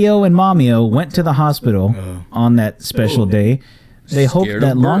Daddio and Mamio went to the hospital on that special day, they hoped Scared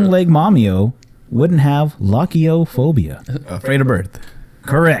that of Long birth. Leg Mamio wouldn't have Lachiophobia. Afraid of birth.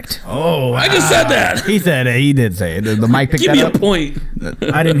 Correct. Oh, I just said that. He said it. He did say it. The mic picked Give that me a up. point.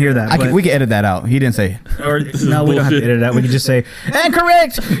 I didn't hear that. But We can edit that out. He didn't say it. Or is no, we don't have to bullshit. edit it out. We can just say, and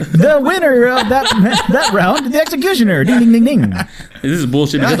correct, the winner of that round, the executioner. Ding, ding, ding, ding. This is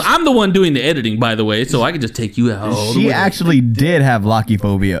bullshit because I'm the one doing the editing, by the way, so I can just take you out. She actually did have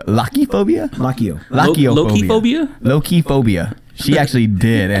Lachiophobia. Lachiophobia? Lachio. Lachiophobia. Loki-phobia? Loki-phobia. She actually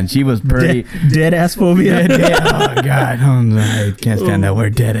did, and she was pretty... Dead ass phobia. Oh, God. Oh, no, I can't stand that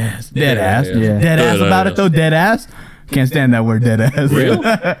word, dead ass. Dead ass. Yeah. Dead ass about it, though, dead ass. Can't stand that word, dead ass. Real?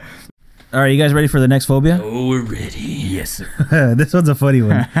 All right, you guys ready for the next phobia? Oh, we're ready. Yes, sir. This one's a funny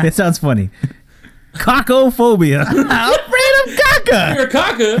one. It sounds funny. Cockophobia. I'm afraid of caca. You're a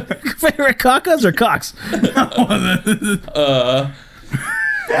caca. Favorite cockas or cocks?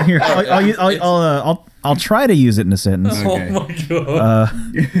 Here, I'll try to use it in a sentence. Okay. Oh my god.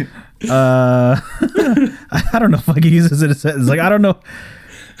 I don't know if I can use this in a sentence. Like I don't know.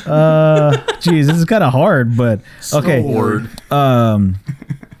 Geez, this is kind of hard, but okay. Word.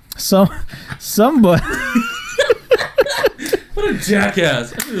 Somebody What a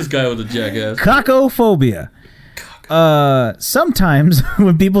jackass. Look at this guy with a jackass. cockophobia. Sometimes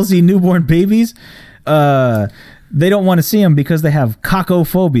when people see newborn babies, they don't want to see them because they have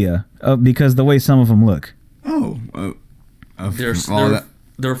cockophobia because the way some of them look. Oh.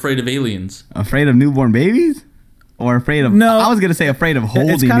 They're afraid of aliens. Afraid of newborn babies? Or afraid of... No. I was going to say afraid of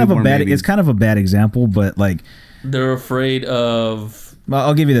holding It's kind of a newborn bad. babies. It's kind of a bad example, but like, They're afraid of well,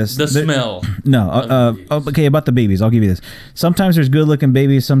 I'll give you this. the smell. No, okay, about the babies, I'll give you this. Sometimes there's good-looking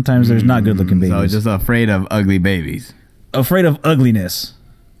babies. Sometimes there's not good-looking babies. So just afraid of ugly babies. Afraid of ugliness.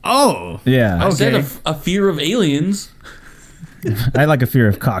 Oh. Yeah, I said Okay. a fear of aliens. I like a fear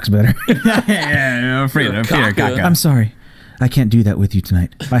of cocks better. Yeah, afraid of fear, Caca. caca. I'm sorry, I can't do that with you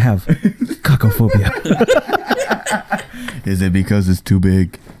tonight. I have cockophobia. Is it because it's too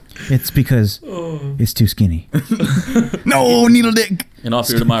big? It's because it's too skinny. No, needle dick. And off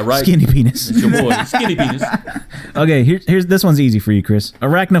here to my right, Skinny penis. it's your boy, Skinny Penis. Okay, here's this one's easy for you, Chris.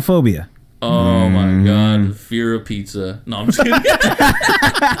 Arachnophobia. Oh my god, fear of pizza. No, I'm just kidding.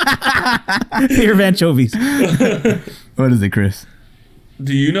 Fear of anchovies. What is it, Chris?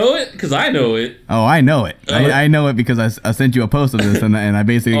 Do you know it? Because I know it. Oh, I know it. I know it because I sent you a post of this and I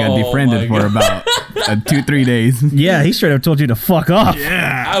basically got Oh defriended my for about 2-3 days. Yeah, he straight up told you to fuck off.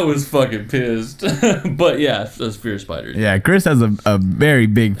 I was fucking pissed. But yeah, that's fear of spiders. Yeah, Chris has a very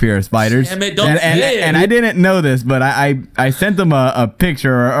big fear of spiders. Damn it, don't and, say it. and I didn't know this, but I sent him a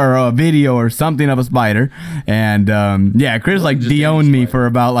picture or a video or something of a spider. And yeah, Chris like just de-owned any me spider. for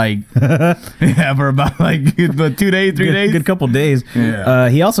about like 2 days, 3 days. Good couple days. Yeah.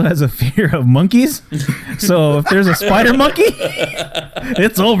 He also has a fear of monkeys. So if there's a spider monkey,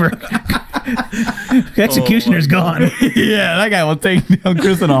 it's over. Executioner's gone. Yeah, that guy will take down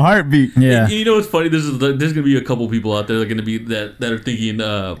Chris in a heartbeat. Yeah. You know what's funny? There's gonna be a couple people out there that are gonna be that are thinking,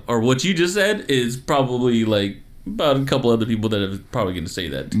 or what you just said is probably like about a couple other people that are probably gonna say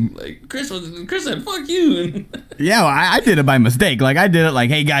that too. Like Chris said, "Fuck you." Yeah, well, I did it by mistake. Like I did it like,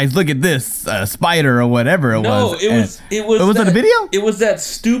 hey guys, look at this spider or whatever it No, was. it was. Was it a video? It was that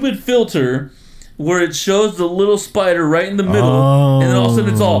stupid filter where it shows the little spider right in the middle, and then all of a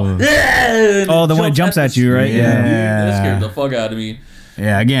sudden it's all. Oh, the one that jumps at you, right? Yeah. That scared the fuck out of me.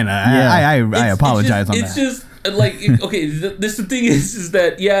 Yeah, again, I apologize on It's that. just like okay. This the thing is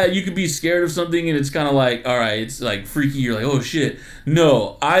that yeah, you could be scared of something and it's kind of like all right, it's like freaky. You're like oh shit.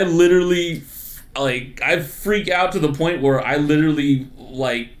 No, I literally like I freak out to the point where I literally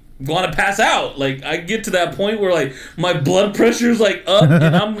like want to pass out. Like I get to that point where like my blood pressure's like up,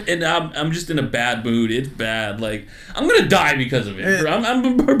 and I'm just in a bad mood. It's bad. Like I'm gonna die because of it.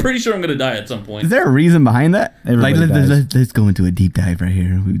 I'm pretty sure I'm gonna die at some point. Is there a reason behind that? Everybody like dies. let's go into a deep dive right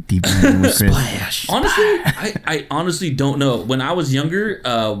here. We deep dive with Chris. Splash. Honestly, I honestly don't know. When I was younger,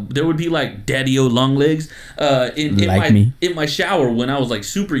 there would be like Daddio long legs in my shower when I was like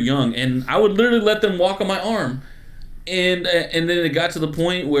super young, and I would literally let them walk on my arm. And then it got to the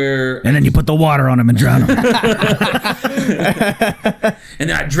point where... And then you put the water on him and drown him. And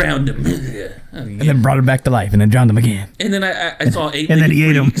then I drowned him. And then brought him back to life and then drowned him again. And then I saw Eight-Legged And then he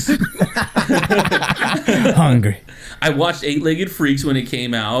ate him. Hungry. I watched Eight-Legged Freaks when it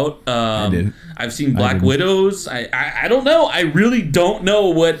came out. I did. I've seen Black Widows. I don't know. I really don't know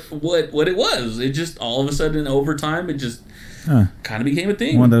what it was. It just all of a sudden over time it just kind of became a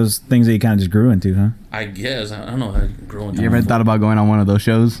thing. One of those things that you kind of just grew into, huh? I guess. I don't know how to grow into. You ever thought about going on one of those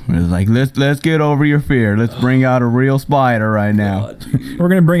shows where it's like, let's get over your fear. Let's bring out a real spider right now. We're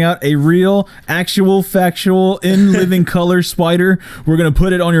going to bring out a real, actual, factual, in living color spider. We're going to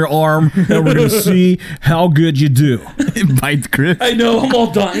put it on your arm, and we're going to see how good you do. It bites Chris. I know. I'm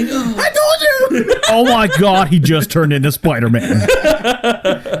all dying. I told you! Oh my God, he just turned into Spider-Man.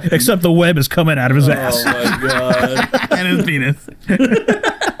 Except the web is coming out of his ass. Oh my God. And his penis.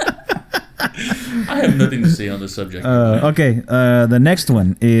 I have nothing to say on this subject. Okay, the next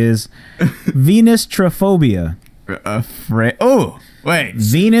one is Venus Trophobia. Afraid. Oh, wait.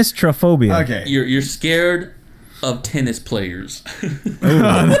 Venus Trophobia. Okay. You're scared of tennis players.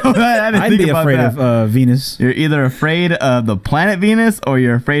 I'd be afraid of Venus. You're either afraid of the planet Venus or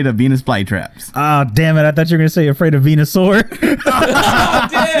you're afraid of Venus flytraps. Oh, damn it. I thought you were going to say you're afraid of Venusaur. Oh,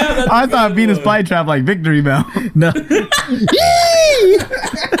 damn, I thought Venus flytrap like Victory Bell. No.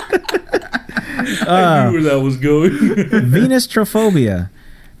 I knew where that was going. Venus Trophobia.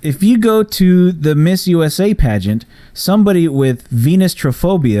 If you go to the Miss USA pageant, somebody with Venus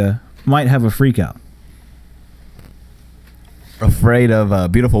Trophobia might have a freak out. Afraid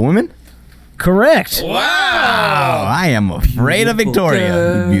of beautiful women? Correct. Wow. I am afraid of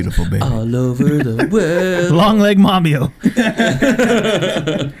Victoria. Beautiful baby. All over the world. Long leg Mamio.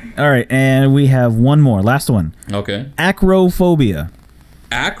 All right, and we have one more. Last one. Okay. Acrophobia.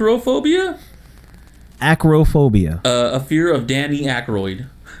 Acrophobia? Acrophobia. A fear of Danny Aykroyd.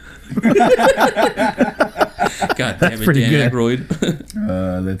 God damn it, pretty Dan good.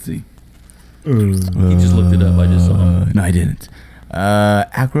 Aykroyd. Let's see. He just looked it up. I just saw him. No, I didn't. A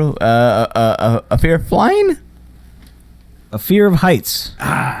fear of flying? A fear of heights.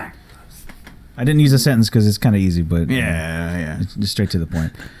 I didn't use a sentence because it's kind of easy, but Yeah. it's just straight to the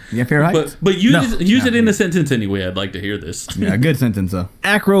point. You fear of heights? But use it in a sentence anyway. I'd like to hear this. Yeah, good sentence though.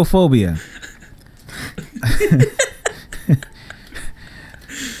 Acrophobia.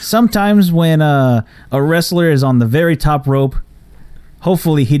 Sometimes when a wrestler is on the very top rope,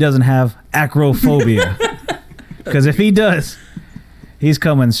 hopefully he doesn't have acrophobia. Because if he does, he's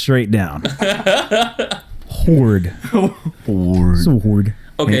coming straight down. Horde. So horde.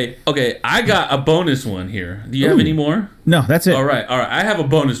 Okay. I got a bonus one here. Do you have any more? No, that's it. All right. I have a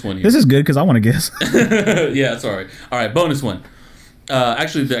bonus one here. This is good because I want to guess. Yeah, sorry. All right, bonus one.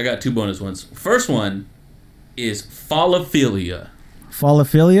 Actually, I got two bonus ones. First one is phallophilia.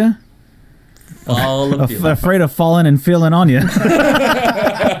 Phallophilia? Phallophilia. Afraid of falling and feeling on you.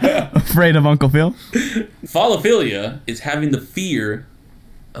 Afraid of Uncle Phil? Phallophilia is having the fear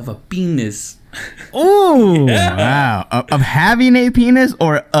of a penis. Ooh. Wow. Of having a penis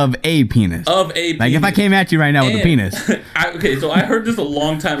or of a penis? Of a penis. Like if I came at you right now with a penis. So I heard this a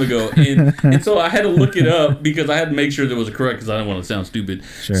long time ago, and so I had to look it up because I had to make sure that it was correct because I didn't want to sound stupid.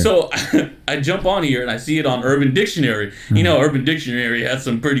 Sure. So I jump on here and I see it on Urban Dictionary. You know, Urban Dictionary has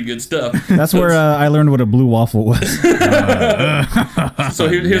some pretty good stuff. That's where I learned what a blue waffle was. So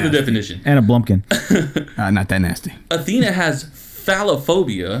here's the definition. And a Blumpkin. Not that nasty. Athena has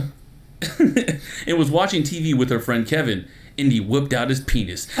phallophobia and was watching TV with her friend Kevin, and he whipped out his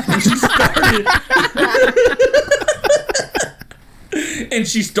penis. And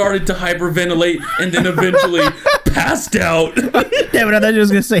she started to hyperventilate and then eventually passed out. Damn it, I thought you was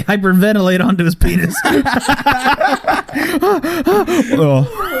going to say hyperventilate onto his penis.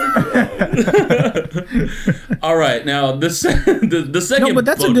 All right, now the second. No, but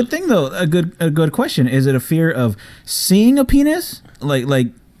that's a good thing though. A good question. Is it a fear of seeing a penis, like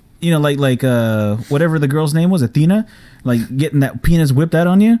whatever the girl's name was, Athena, like getting that penis whipped out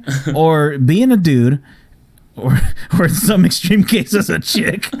on you, or being a dude, or in some extreme cases a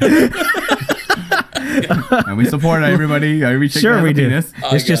chick, And we support everybody. Sure we do. Penis.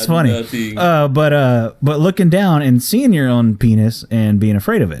 It's just funny. But looking down and seeing your own penis and being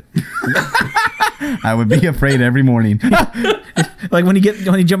afraid of it. I would be afraid every morning. Like when you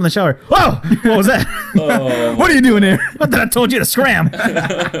jump in the shower. Whoa! What was that? What are you doing here? What did I told you to scram?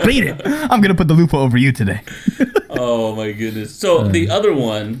 Beat it. I'm gonna put the loofah over you today. Oh my goodness. So the other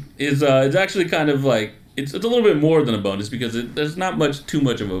one is it's actually kind of like it's a little bit more than a bonus because there's not too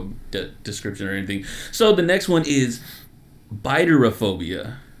much of a description or anything. So the next one is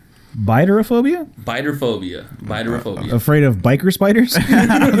biterophobia. Biterophobia? Biterophobia. Afraid of biker spiders?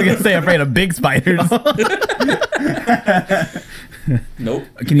 I was gonna say afraid of big spiders. Nope.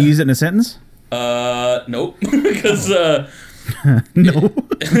 Can you use it in a sentence? Nope. Because No.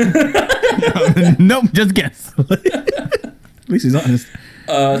 Nope. Just guess. At least he's honest.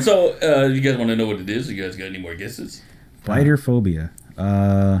 So you guys want to know what it is? You guys got any more guesses? Biterophobia.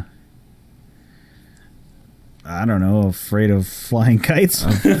 I don't know. Afraid of flying kites.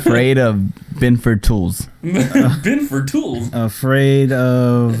 Afraid of Binford tools. Binford tools. Afraid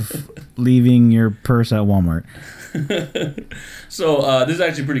of leaving your purse at Walmart. So this is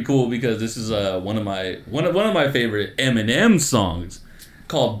actually pretty cool because this is one of my favorite Eminem songs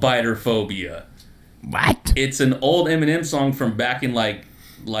called Biterophobia. What? It's an old Eminem song from back in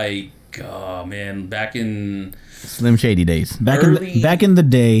back in Slim Shady days. Back in the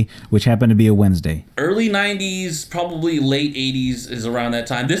day, which happened to be a Wednesday. Early 90s, probably late 80s is around that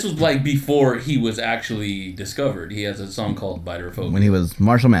time. This was like before he was actually discovered. He has a song called Biterophobia. When he was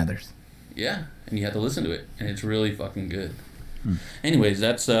Marshall Mathers. Yeah, and you have to listen to it, and it's really fucking good. Anyways,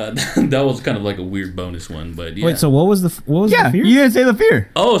 that's that was kind of like a weird bonus one, but yeah. Wait, so what was the fear? You didn't say the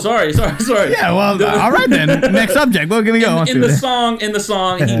fear. Oh, sorry. Yeah, well, all right then. Next subject. What can we go on in the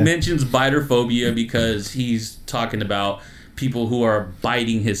song, he mentions biterophobia because he's talking about people who are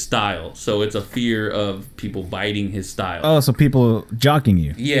biting his style. So it's a fear of people biting his style. Oh, so people jocking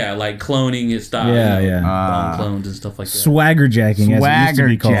you. Yeah, like cloning his style. Yeah. Bone clones and stuff like that. Swagger jacking, as it used to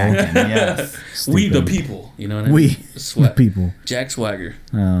be called. Yes. We the people. You know what I mean? We the people. Jack Swagger.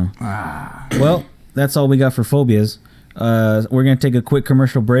 Oh. Well, that's all we got for phobias. We're going to take a quick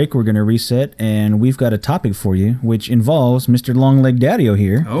commercial break. We're going to reset, and we've got a topic for you, which involves Mr. Long-Legged Daddio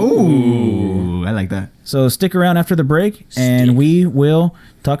here. Oh, I like that. So stick around after the break, and we will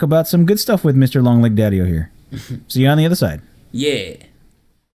talk about some good stuff with Mr. Long-Legged Daddio here. See you on the other side. Yeah.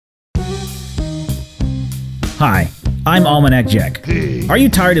 Hi, I'm Almanac Jack. Are you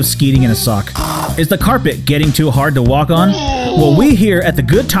tired of skeeting in a sock? Is the carpet getting too hard to walk on? Well, we here at the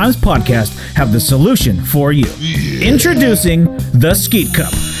Good Times Podcast have the solution for you. Introducing the Skeet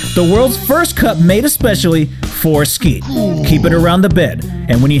Cup, the world's first cup made especially for skeet. Keep it around the bed,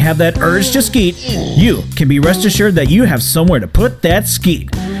 and when you have that urge to skeet, you can be rest assured that you have somewhere to put that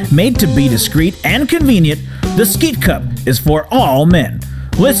skeet. Made to be discreet and convenient, the Skeet Cup is for all men.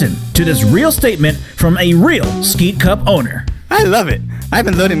 Listen to this real statement from a real Skeet Cup owner. I love it. I've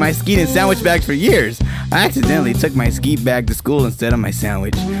been loading my skeet in sandwich bags for years. I accidentally took my skeet bag to school instead of my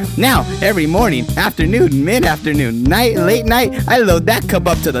sandwich. Now, every morning, afternoon, mid-afternoon, night, late night, I load that cup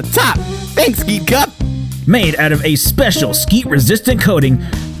up to the top. Thanks, Skeet Cup. Made out of a special skeet-resistant coating,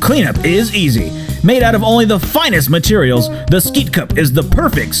 cleanup is easy. Made out of only the finest materials, the Skeet Cup is the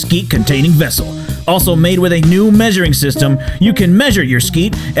perfect skeet-containing vessel. Also made with a new measuring system, you can measure your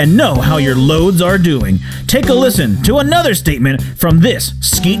skeet and know how your loads are doing. Take a listen to another statement from this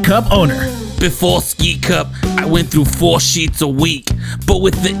Skeet Cup owner. Before Skeet Cup, I went through 4 sheets a week. But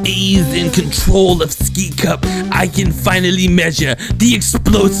with the ease and control of Skeet Cup, I can finally measure the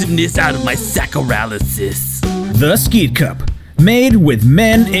explosiveness out of my saccharalysis. The Skeet Cup, made with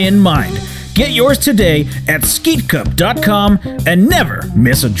men in mind. Get yours today at skeetcup.com and never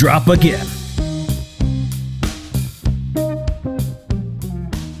miss a drop again.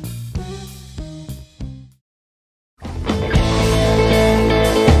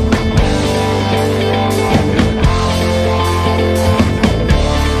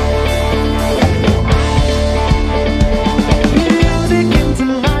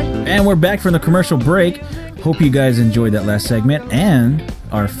 And we're back from the commercial break. Hope you guys enjoyed that last segment and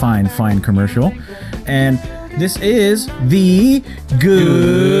our fine commercial. And this is the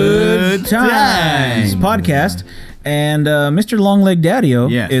Good Times podcast. And Mr. Long-Legged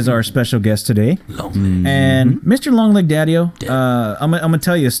Daddio is our special guest today. And Mr. Long-Legged Daddio, I'm gonna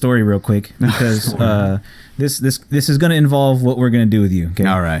tell you a story real quick because this is gonna involve what we're gonna do with you. Okay?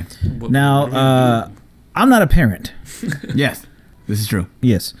 All right. Now, I'm not a parent. Yes, this is true.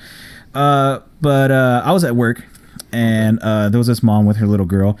 Yes. But I was at work, and there was this mom with her little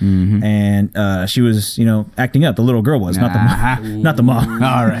girl, and she was, acting up. The little girl was, not the mom.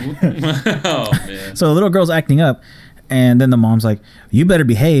 All right. Oh man. So the little girl's acting up, and then the mom's like, "You better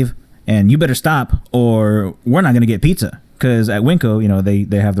behave, and you better stop, or we're not gonna get pizza." Because at Winco,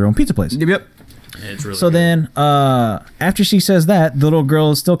 they have their own pizza place. Yep. It's really So good. then, after she says that, the little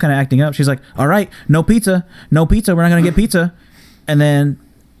girl is still kind of acting up. She's like, "All right, no pizza. We're not gonna get pizza." And then,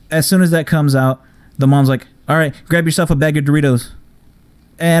 as soon as that comes out, the mom's like, "All right, grab yourself a bag of Doritos."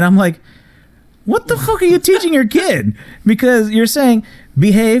 And I'm like, "What the fuck are you teaching your kid?" Because you're saying,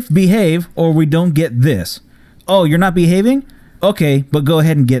 behave, or we don't get this. Oh, you're not behaving? Okay, but go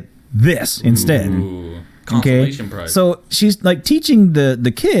ahead and get this instead. Ooh, Okay, consolation prize. so she's like teaching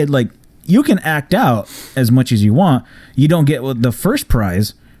the kid, like, you can act out as much as you want. You don't get the first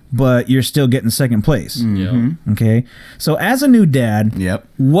prize, but you're still getting second place. Yeah. Okay, so as a new dad, Yep.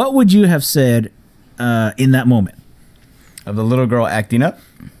 what would you have said in that moment? Of the little girl acting up.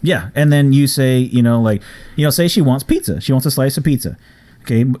 Yeah, and then you say, say she wants pizza. She wants a slice of pizza.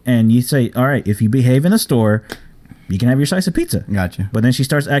 Okay, and you say, "All right, if you behave in the store, you can have your slice of pizza." Gotcha. But then she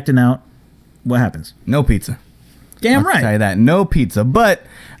starts acting out. What happens? No pizza. Damn I'll tell right. you that. No pizza. But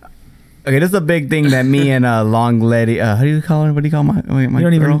okay, this is a big thing that me and Long Lady. How do you call her? What do you call my You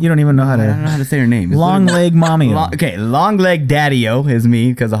girl? don't even know how I don't know to. how to say her name. It's Long leg mommy. Okay, Long Leg Daddio is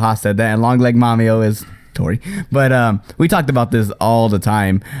me because Haas said that, and Long Leg Mamio is Tori. But we talked about this all the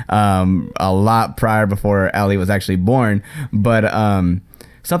time, a lot prior before Allie was actually born. But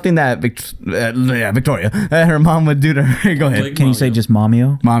something that Victoria, her mom would do to her. Go ahead. Can you say just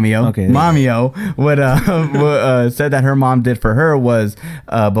mommy-o? Mamio. Okay. Mamio would said that her mom did for her was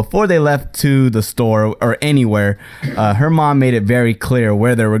before they left to the store or anywhere, her mom made it very clear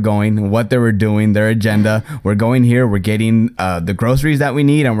where they were going, what they were doing, their agenda. We're going here. We're getting the groceries that we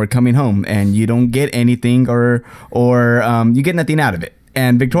need, and we're coming home. And you don't get anything, or you get nothing out of it.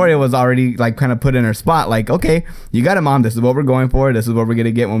 And Victoria was already like kind of put in her spot, like, okay, you got it, Mom. This is what we're going for. This is what we're going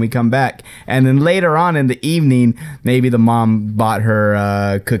to get when we come back. And then later on in the evening, maybe the mom bought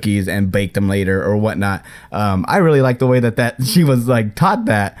her cookies and baked them later or whatnot. I really like the way that she was like taught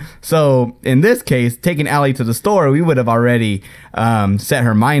that. So in this case, taking Allie to the store, we would have already set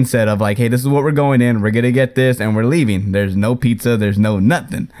her mindset of like, hey, this is what we're going in. We're going to get this and we're leaving. There's no pizza. There's no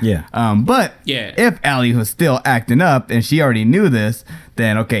nothing. Yeah. But Yeah. if Allie was still acting up and she already knew this,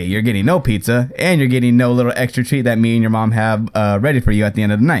 then okay, you're getting no pizza and you're getting no little extra treat that me and your mom have ready for you at the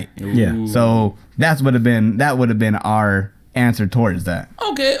end of the night. Yeah. So that would have been our answer towards that.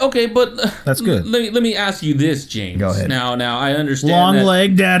 Okay, but That's good. Let me ask you this, James. Go ahead. Now I understand. Long that-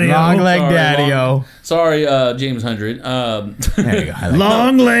 leg daddy. Long leg Sorry, daddy-o. Sorry, James 100. There you go. I like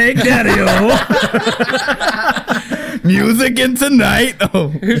Long leg daddy. that. Music in tonight. Oh.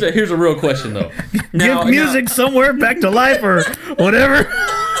 Here's a real question though. Now, Give music somewhere back to life or whatever.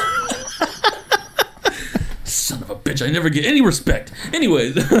 Son of a bitch! I never get any respect.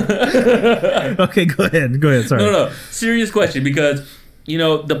 Anyways, Okay, go ahead. Sorry. no. Serious question because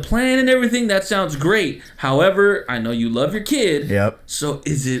the plan and everything that sounds great. However, I know you love your kid. Yep. So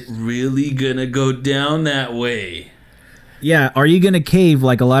is it really gonna go down that way? Yeah, are you gonna cave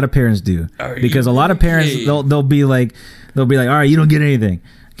like a lot of parents do? Are Because you a lot of gonna parents cave? they'll be like, all right, you don't get anything.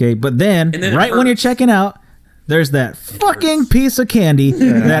 Okay, but then And then it right when you're hurts. checking out, there's that fucking piece of candy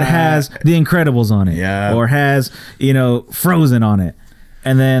that has The Incredibles on it, Yeah. or has Frozen on it,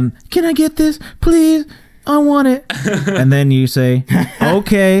 and then can I get this, please? I want it. And then you say,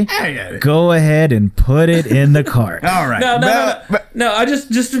 okay, go ahead and put it in the cart. All right. No. I just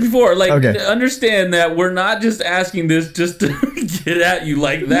before Okay. understand that we're not just asking this just to get at you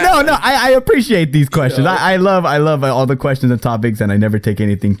like that. No, I appreciate these questions. know. I love all the questions and topics, and I never take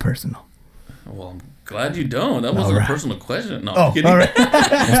anything personal. Well, I'm glad you don't. That wasn't a personal question. No, I'm Oh, kidding. all right.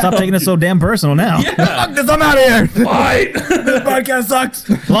 Well, stop taking it so damn personal now. Fuck this, I'm out of here. Fight! This podcast sucks.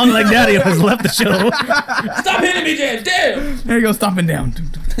 Long leg daddy has left the show. Stop hitting me, James! Damn! There you go, stomping down.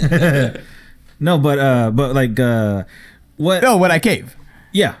 No, but what? No, would I cave?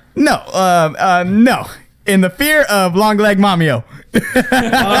 Yeah. No, no. In the fear of long leg mamio.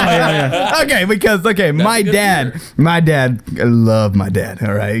 Okay, because my dad, I love my dad.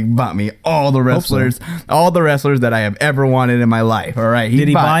 All right, he bought me all the wrestlers that I have ever wanted in my life. All right, Did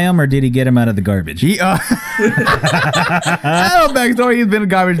he buy them or did he get them out of the garbage? He, I have a backstory. He's been a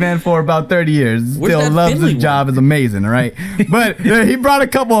garbage man for about 30 years. Where's Still that loves Finley his job. Is amazing. All right, but he brought a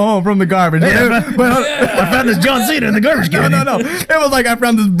couple home from the garbage. But I found this John Cena in the garbage can. no. It was like I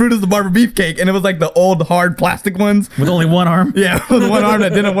found this Brutus the Barber beefcake, and it was like the old hard plastic ones. With only one arm? Yeah, the one arm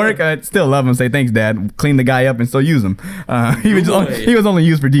that didn't work, I'd still love him. Say thanks, Dad. Clean the guy up and still use him. He was only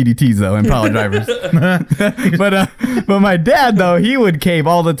used for DDTs though and power drivers. but my dad though, he would cave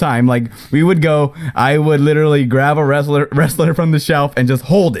all the time. Like we would go, I would literally grab a wrestler from the shelf and just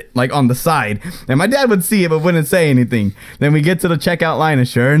hold it like on the side, and my dad would see it but wouldn't say anything. Then we get to the checkout line and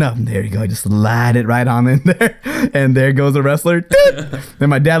sure enough, there you go. I just slide it right on in there, and there goes the wrestler. Then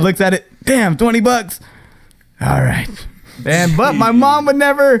my dad looks at it. Damn, $20. All right. But my mom would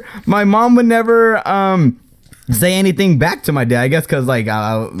never say anything back to my dad. I guess because like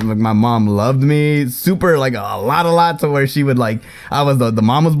my mom loved me super, like a lot to where she would like, I was the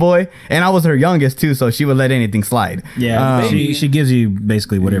mama's boy and I was her youngest too, so she would let anything slide. Yeah, she gives you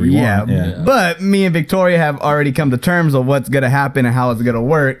basically whatever you want. Yeah. But me and Victoria have already come to terms of what's gonna happen and how it's gonna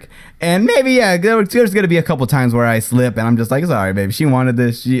work. And maybe, there's going to be a couple times where I slip and I'm just like, it's all right, baby. She wanted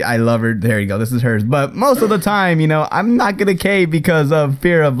this. I love her. There you go. This is hers. But most of the time, I'm not going to cave because of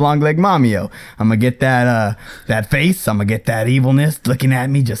fear of long leg mommy-o. I'm going to get that face. I'm going to get that evilness looking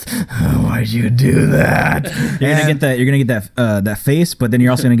at me just, why'd you do that? You're going to get that face, but then you're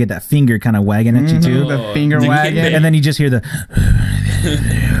also going to get that finger kind of wagging at you too. The finger wagging. And then you just hear the...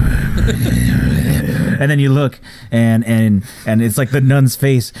 And then you look, and it's like the nun's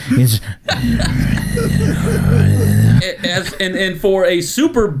face. It's and for a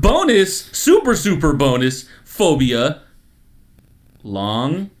super bonus phobia,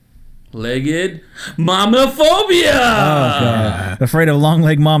 long-legged mamaphobia. Oh God! Afraid of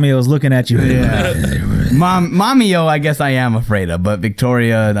long-legged mommy-os looking at you. Yeah. Mommy-o, I guess I am afraid of, but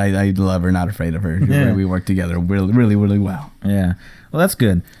Victoria, I love her, not afraid of her. Yeah. We work together really, really, really well. Yeah. Well, that's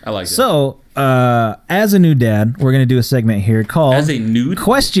good. I like that. So, as a new dad, we're going to do a segment here called As a Nude?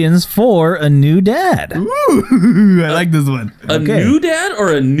 Questions for a New Dad. Ooh, I like this one. A new dad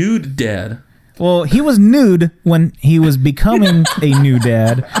or a nude dad? Well, he was nude when he was becoming a new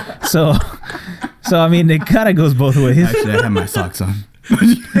dad. So I mean, it kind of goes both ways. Actually, I have my socks on.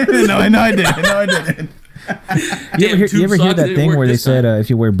 No, I didn't. You ever hear that thing where they said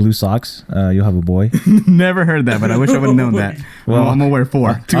if you wear blue socks, you'll have a boy? Never heard that, but I wish I would have known that. Well, I'm gonna wear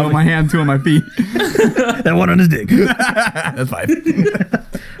 4. 2 on my hand, 2 on my feet. That one on his dick. That's fine.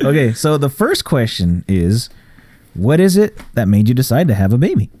 Okay, so the first question is, what is it that made you decide to have a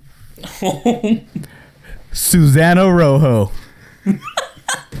baby? Susano Rojo.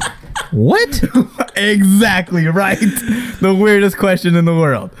 What? Exactly right. The weirdest question in the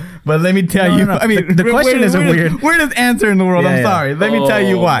world. But let me tell you. I mean, the question isn't weird. Weirdest answer in the world. I'm sorry. Let me tell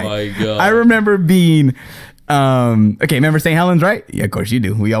you why. My God. I remember being. Okay, remember St. Helens, right? Yeah, of course you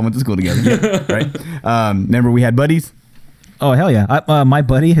do. We all went to school together, right? Remember we had buddies? Oh, hell yeah. My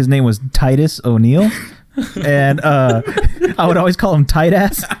buddy, his name was Titus O'Neill. And I would always call him Tight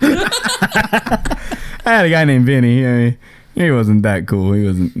Ass. I had a guy named Vinny. He wasn't that cool. He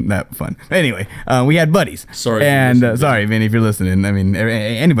wasn't that fun. Anyway, we had buddies. Sorry. And sorry, Vinny, if you're listening. I mean,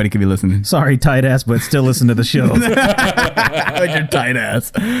 anybody could be listening. Sorry, Tight Ass, but still listen to the show. Like your tight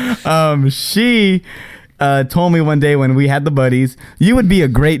ass. She told me one day when we had the buddies, you would be a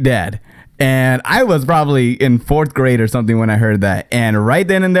great dad. And I was probably in 4th grade or something when I heard that. And right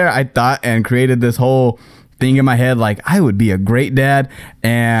then and there, I thought and created this whole thing in my head, like I would be a great dad.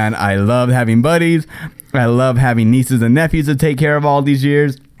 And I loved having buddies. I love having nieces and nephews to take care of all these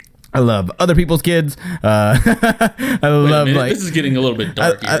years. I love other people's kids. I love this is getting a little bit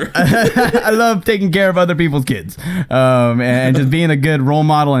dark here. I love taking care of other people's kids, and just being a good role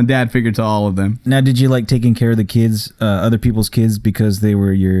model and dad figure to all of them. Now, did you like taking care of the kids, other people's kids, because they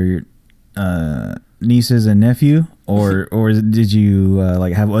were your nieces and nephew, or did you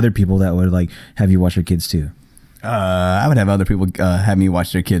like have other people that would like have you watch your kids too? I would have other people have me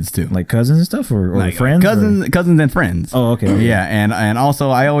watch their kids too, like cousins and stuff, or like friends, cousins and friends. Oh, okay. Yeah, and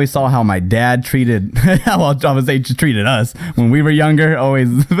also I always saw how my dad treated, I would say treated us when we were younger. Always,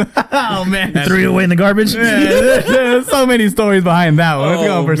 oh man, threw you away in the garbage. Yeah, there's so many stories behind that one. Let's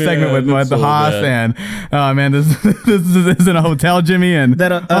go for a segment with the Haas and oh man, this is in a hotel, Jimmy, and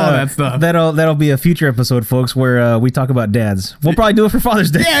all that stuff. That'll be a future episode, folks, where we talk about dads. We'll probably do it for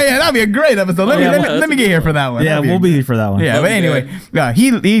Father's Day. Yeah, that'd be a great episode. Let me get here for that one. Yeah, we'll be here for that one. Yeah, but anyway,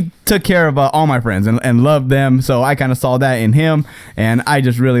 he took care of all my friends and loved them, so I kind of saw that in him, and I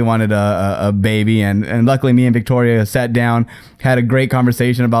just really wanted a baby, and luckily me and Victoria sat down, had a great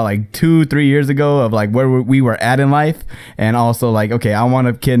conversation about like 2-3 years ago of like where we were at in life, and also like, okay, I want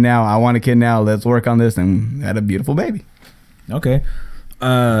a kid now, let's work on this, and had a beautiful baby. Okay.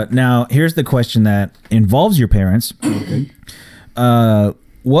 Now here's the question that involves your parents. Okay.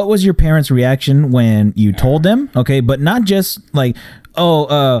 What was your parents' reaction when you told them? Okay, but not just like,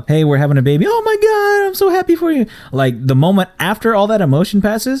 hey, we're having a baby. Oh my God, I'm so happy for you. Like the moment after all that emotion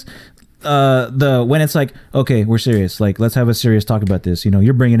passes, when it's like, okay, we're serious. Like, let's have a serious talk about this.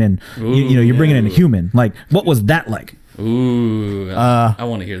 You're bringing in, you're bringing in a human. Like, what was that like? Ooh, I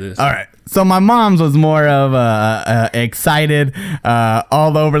want to hear this. All right. So my mom's was more of excited,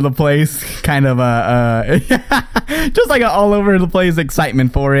 all over the place, kind of just like an all over the place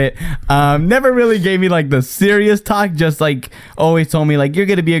excitement for it. Never really gave me like the serious talk, just like always told me like, you're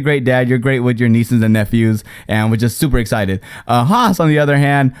gonna be a great dad, you're great with your nieces and nephews, and was just super excited. Haas, on the other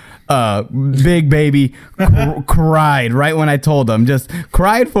hand, big baby, cried right when I told him. Just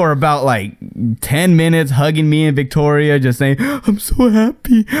cried for about like 10 minutes, hugging me and Victoria, just saying, I'm so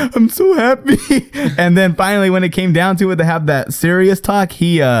happy, I'm so happy. And then finally, when it came down to it, to have that serious talk,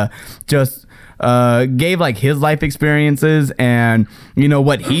 he just gave like his life experiences and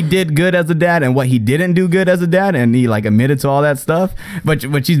what he did good as a dad and what he didn't do good as a dad, and he like admitted to all that stuff, but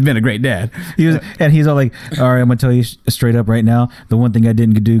he's been a great dad. And he's all like, all right, I'm gonna tell you straight up right now, the one thing I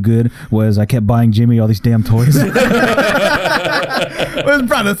didn't do good was I kept buying Jimmy all these damn toys. Well, it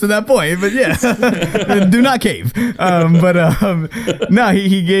brought us to that point, but yeah, do not cave. No,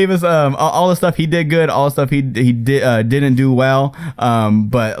 he gave us all the stuff he did good, all the stuff he didn't do well,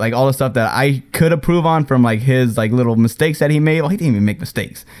 but like all the stuff that I could approve on from like his like little mistakes that he made. Well, he didn't even make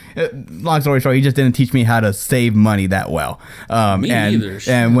mistakes. Long story short, he just didn't teach me how to save money that well. Me neither.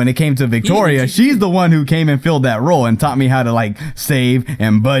 And when it came to Victoria, she's the one who came and filled that role and taught me how to like save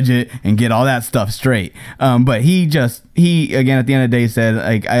and budget and get all that stuff straight. But he again at the end of the day said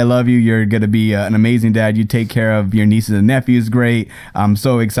like, I love you. You're gonna be an amazing dad. You take care of your nieces and nephews great. I'm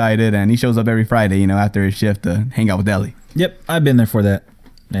so excited. And he shows up every Friday, after his shift to hang out with Ellie. Yep, I've been there for that.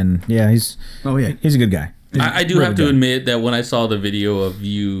 And yeah, he's a good guy. I do have to admit that when I saw the video of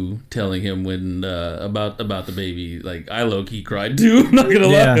you telling him when about the baby, like I low-key cried too. I'm not gonna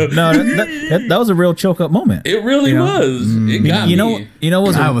lie. No, that was a real choke up moment. It really was. It got me.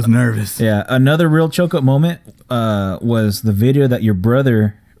 I was nervous. Yeah, another real choke up moment was the video that your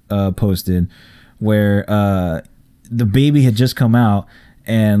brother posted, where the baby had just come out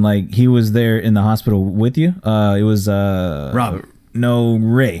and like he was there in the hospital with you. It was Robert. No,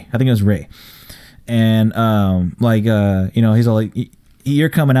 Ray. I think it was Ray. And he's all like, you're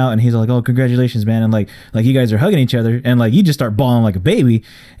coming out, and he's like, oh, congratulations, man. And like you guys are hugging each other, and like you just start bawling like a baby,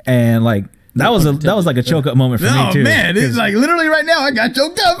 and like that was like a choke up moment for me too. Oh man, it's like literally right now I got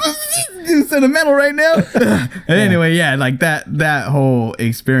choked up. Sentimental right now. And anyway, yeah, like that whole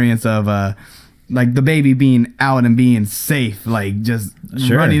experience of like the baby being out and being safe, like just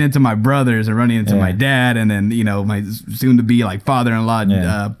running into my brothers or running into my dad, and then my soon to be like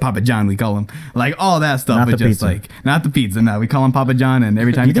father-in-law, Papa John, we call him, like all that stuff. But just pizza. Like not the pizza. No, we call him Papa John, and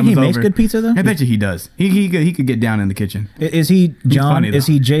every time he comes over, he makes good pizza though. I bet you he does. He could get down in the kitchen. Is he John? Is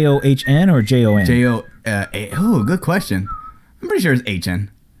he John or Jon? Oh, good question. I'm pretty sure it's HN.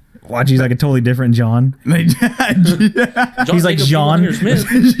 Watch, he's like a totally different John. He's like Jean.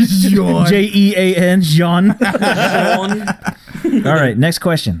 Jean. Jean. Jean. All right, next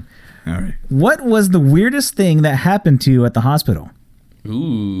question. All right. What was the weirdest thing that happened to you at the hospital?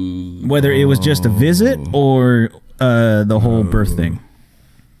 Ooh. Whether it was just a visit or the whole birth thing.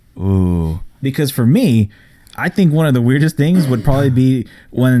 Ooh. Because for me, I think one of the weirdest things would probably be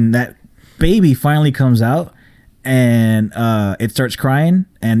when that baby finally comes out and it starts crying,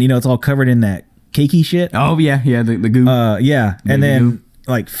 and it's all covered in that cakey shit. Oh yeah, the goo. Yeah, baby and then goo.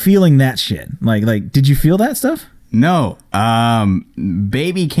 Like feeling that shit. Like, did you feel that stuff? No.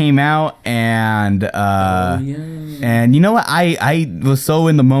 Baby came out, and and you know what? I was so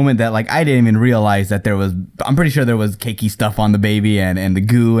in the moment that like I didn't even realize that there was. I'm pretty sure there was cakey stuff on the baby and the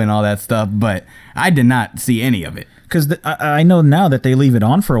goo and all that stuff, but I did not see any of it. Because I know now that they leave it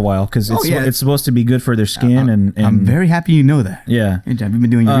on for a while because it's supposed to be good for their skin. And I'm very happy you know that. Yeah. Have you been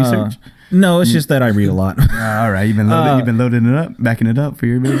doing your research? No, it's just that I read a lot. All right. You've been loading it up, backing it up for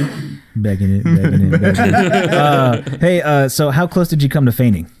your baby? Backing it. Hey, so how close did you come to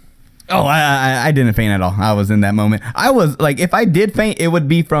fainting? Oh, I didn't faint at all. I was in that moment. I was like, if I did faint, it would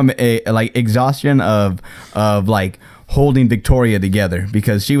be from a like exhaustion of like holding Victoria together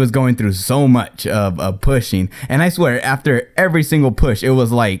because she was going through so much of pushing. And I swear, after every single push, it was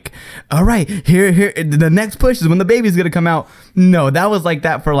like, all right, here, the next push is when the baby's gonna come out. No, that was like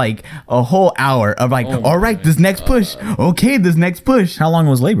that for like a whole hour of like, all right, this next push. Okay, this next push. How long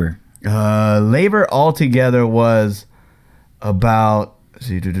was labor? Labor altogether was about,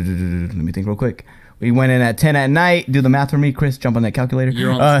 let me think real quick. We went in at 10 at night. Do the math for me, Chris. Jump on that calculator.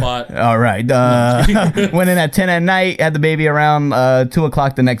 You're on the spot. All right. Went in at 10 at night. Had the baby around 2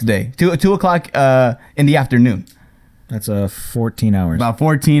 o'clock the next day. 2 o'clock in the afternoon. That's 14 hours. About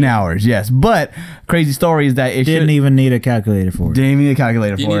 14 hours, yes. But crazy story is that it Didn't even need a calculator for it. Didn't need a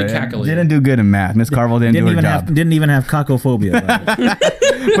calculator Didn't for need it. a calculator. Didn't do good in math. Miss Carvel didn't do her job. Didn't even have cacophobia.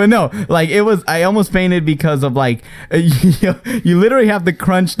 But no, like it was. I almost fainted because of like you literally have to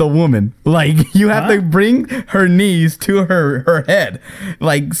crunch the woman. Like you have to bring her knees to her head,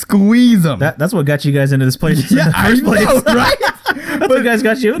 like squeeze them. That's what got you guys into this place. Yeah, in the first place. know, right? That's what guys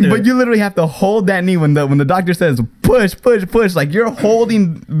got you into. But you literally have to hold that knee when the doctor says push. Like you're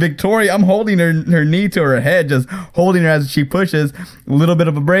holding Victoria. I'm holding her knee to her head, just holding her as she pushes. A little bit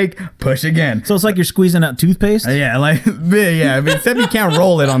of a break, push again. So it's like you're squeezing out toothpaste. Yeah, like yeah. I mean, except you can't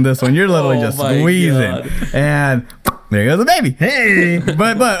roll it on this one. You're literally just my squeezing, God. and there goes the baby. Hey,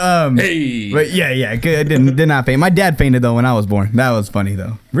 But Hey. but yeah. Good. Did not faint. My dad fainted though when I was born. That was funny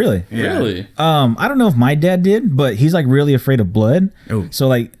though. really? Yeah. Really? I don't know if my dad did, but he's like really afraid of blood. Oh. So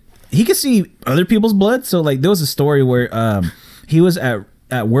like he could see other people's blood. So like there was a story where he was at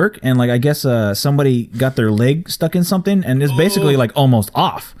work and like I guess somebody got their leg stuck in something and it's basically like almost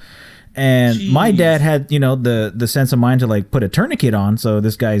off. And my dad had, you know, the sense of mind to like put a tourniquet on so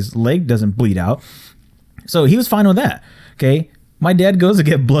this guy's leg doesn't bleed out. So he was fine with that. Okay. My dad goes to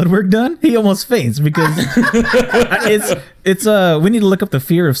get blood work done. He almost faints because it's we need to look up the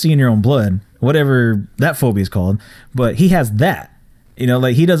fear of seeing your own blood, whatever that phobia is called. But he has that. You know,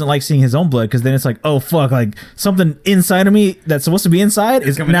 like he doesn't like seeing his own blood because then it's like, oh fuck, like something inside of me that's supposed to be inside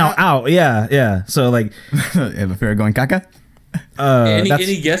is now out. Yeah. So like, Have a fear of going caca?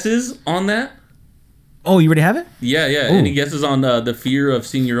 Any guesses on that? oh, you already have it? Yeah. Ooh. Any guesses on the fear of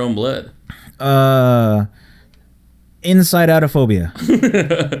seeing your own blood? Inside outophobia,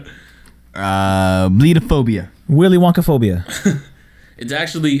 Bleedophobia. Willy Wonka phobia. It's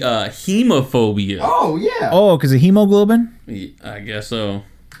actually hemophobia. Oh yeah. Oh, because of hemoglobin. I guess so.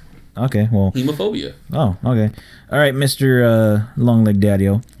 Okay, well. Hemophobia. Oh, okay. All right, Mr. Long Leg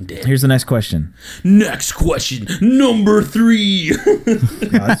Daddio. Here's the next question. Next question, number 3. Oh,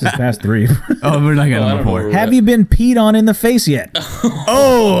 that's just past 3. Oh, we're not I getting don't number know 4. where Have you been peed on in the face yet?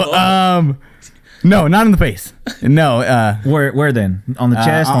 No, not in the face. No. Where then? On the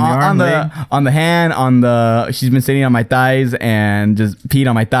chest, on the arm, leg? on the hand, she's been sitting on my thighs and just peed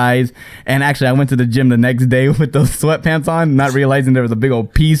on my thighs. And actually, I went to the gym the next day with those sweatpants on, not realizing there was a big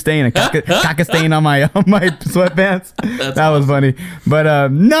old pee stain, a caca stain on my sweatpants. That was funny.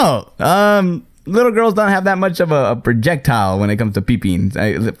 But no, little girls don't have that much of a projectile when it comes to peeing,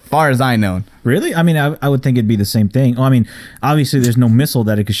 as far as I know. Really? I mean, I would think it'd be the same thing. Oh, I mean, obviously there's no missile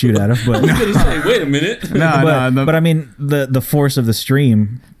that it could shoot out of, but I was gonna say, wait a minute. but I mean, the force of the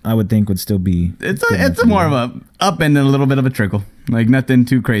stream, I would think would still be. It's more of a up and then a little bit of a trickle, like nothing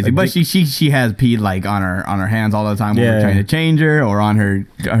too crazy. But she has peed like on her hands all the time when we're trying to change her, or on her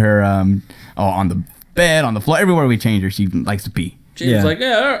on the bed, on the floor, everywhere we change her, she likes to pee. James was like,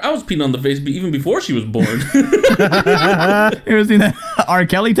 yeah, I was peeing on the face even before she was born. You ever seen that R.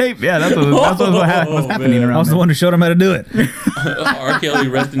 Kelly tape? Yeah, that's what was happening around. I was the one who showed him how to do it. R. Kelly,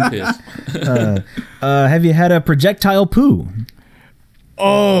 rest in piss. Have you had a projectile poo?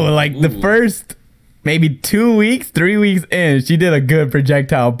 Oh, like the first maybe 2 weeks, 3 weeks in, she did a good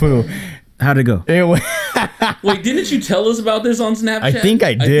projectile poo. How'd it go? It was, Wait, didn't you tell us about this on Snapchat? I think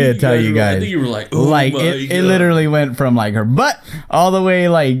I did tell you guys. I think you were like, oh like my it God. literally went from like her butt all the way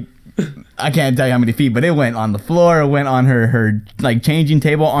like I can't tell you how many feet, but it went on the floor, it went on her like changing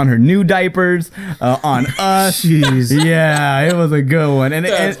table, on her new diapers, on us. Jeez. Yeah, it was a good one. And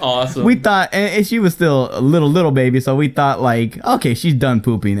That's awesome. We thought, and she was still a little baby, so we thought like, okay, she's done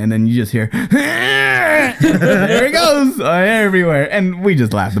pooping, and then you just hear, there it goes, everywhere, and we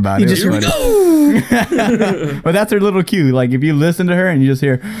just laughed about it. just It was funny. But that's her little cue. Like if you listen to her and you just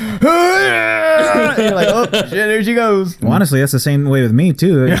hear, you're like, oh shit, there she goes. Well, honestly, that's the same way with me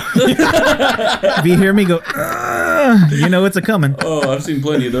too. If you hear me go, you know it's a coming. Oh, I've seen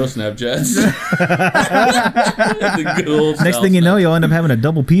plenty of those Snapchats. The good old Next thing you know, you'll end up having a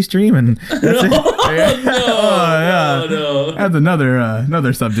double pee stream, and that's it. No. That's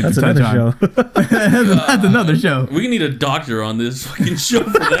another subject That's to touch another on. show. That's another show. We need a doctor on this fucking show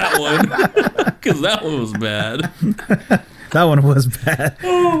for that one. Because that one was bad. That one was bad.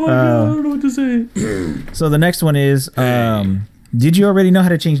 Oh my God, I don't know what to say. So the next one is, did you already know how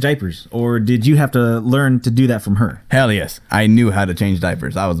to change diapers, or did you have to learn to do that from her? Hell yes, I knew how to change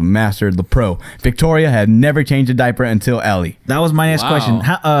diapers. I was a master, the pro. Victoria had never changed a diaper until Ellie. That was my next Wow. question.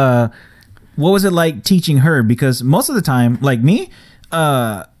 How, what was it like teaching her? Because most of the time, like me,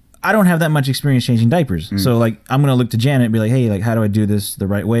 I don't have that much experience changing diapers. So like, I'm gonna look to Janet and be like, hey, like, how do I do this the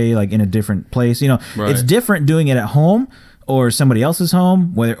right way? Like in a different place, you know. Right. It's different doing it at home or somebody else's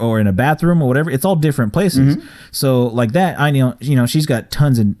home, whether or in a bathroom or whatever. It's all different places. So like that, I know, she's got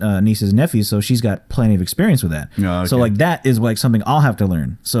tons of nieces and nephews, so she's got plenty of experience with that. Oh, okay. So like that is like something I'll have to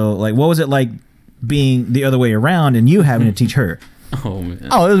learn. So like, what was it like being the other way around and you having to teach her? Oh man.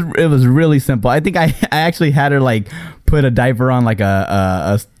 Oh, it was really simple. I think I actually had her like put a diaper on like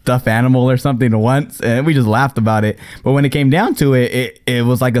a stuffed animal or something once, and we just laughed about it. But when it came down to it, it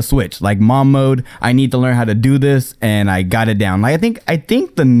was like a switch, like mom mode. I need to learn how to do this, and I got it down. Like I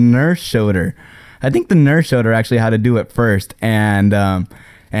think the nurse showed her. I think the nurse showed her actually how to do it first, and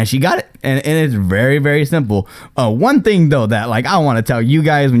she got it, and it's very, very simple. One thing though that like I want to tell you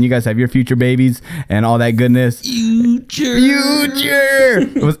guys when you guys have your future babies and all that goodness. Future.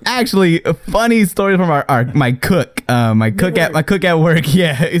 It was actually a funny story from my cook. My cook at work.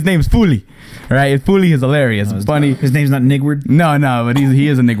 Yeah, his name's Fuli. Right, Fuli is hilarious. Funny. His name's not Nigward. No, but he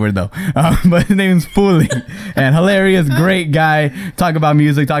is a Nigward though. But his name's Fuli, and hilarious, great guy. Talk about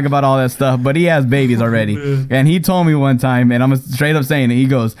music, talk about all that stuff. But he has babies already, and he told me one time, and I'm straight up saying it. He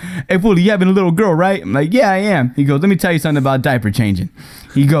goes, "Hey Fuli, you having a little girl, right?" I'm like, "Yeah, I am." He goes, "Let me tell you something about diaper changing."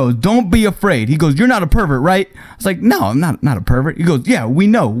 He goes, "Don't be afraid." He goes, "You're not a pervert, right?" I was like, "No, I'm not a pervert." He goes, "Yeah, we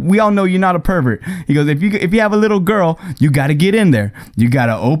know. We all know you're not a pervert." He goes, "If you have a little girl, you got to get in there. You got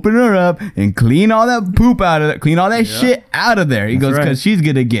to open her up and clean all that poop out of there, clean all that shit out of there." He goes, "Because she's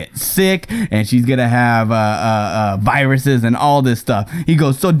going to get sick and she's going to have viruses and all this stuff." He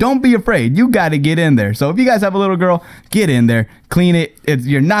goes, "So don't be afraid. You got to get in there. So if you guys have a little girl, get in there, clean it.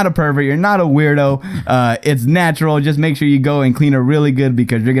 You're not a pervert. You're not a weirdo. It's natural. Just make sure you go and clean her really good,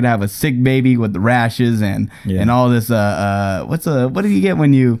 because you're gonna have a sick baby with the rashes and all this. What do you get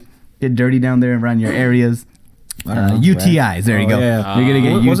when you get dirty down there around your areas? UTIs. There you go. Yeah. You're gonna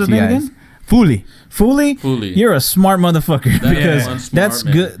get UTIs. What's his name again? Fuli. You're a smart motherfucker, because that's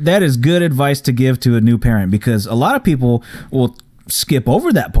man. good. That is good advice to give to a new parent, because a lot of people will skip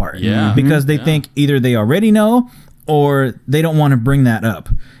over that part. Yeah. Because they think either they already know or they don't want to bring that up.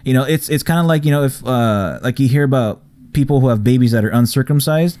 It's kind of like, if like you hear about people who have babies that are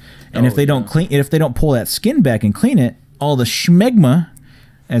uncircumcised, and if they don't pull that skin back and clean it, all the schmegma,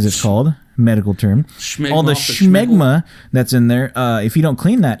 as it's called, medical term, all the schmegma that's in there, if you don't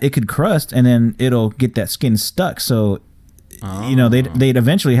clean that, it could crust, and then it'll get that skin stuck. So they'd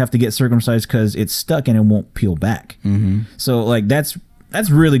eventually have to get circumcised because it's stuck and it won't peel back. So like that's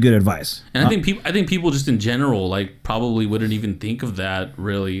really good advice. And I think people just in general like probably wouldn't even think of that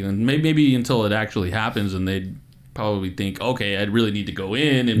really, and maybe until it actually happens, and they'd probably think, okay, I'd really need to go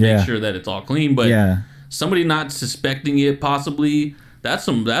in and make sure that it's all clean. But somebody not suspecting it, possibly, that's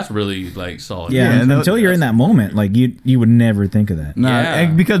really like solid. Yeah, until you're in that moment, like you would never think of that.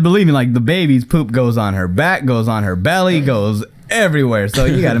 Because believe me, like the baby's poop goes on her back, goes on her belly, goes everywhere. So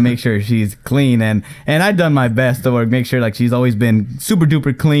you got to make sure she's clean, and I've done my best to make sure like she's always been super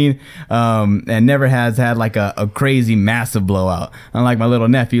duper clean, and never has had like a crazy massive blowout. Unlike my little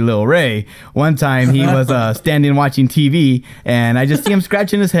nephew, Lil Ray. One time he was standing watching TV, and I just see him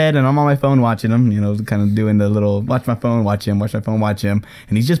scratching his head, and I'm on my phone watching him, kind of doing the little watch my phone, watch him,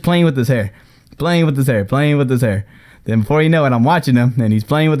 and he's just playing with his hair. Then before you know it, I'm watching him, and he's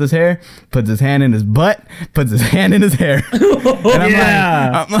playing with his hair, puts his hand in his butt, puts his hand in his hair. And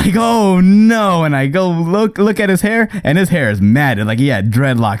I'm like, oh no. And I go look at his hair, and his hair is matted, like he had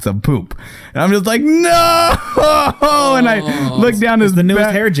dreadlocks of poop. And I'm just like, no. And I look down his the newest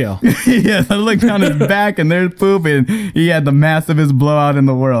back. hair gel. Yes, I look down his back, and there's poop, and he had the massivest blowout in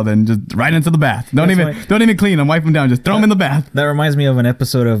the world, and just right into the bath. Don't even clean him, wipe him down, just throw him in the bath. That reminds me of an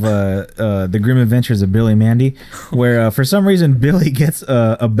episode of The Grim Adventures of Billy Mandy, where for some reason Billy gets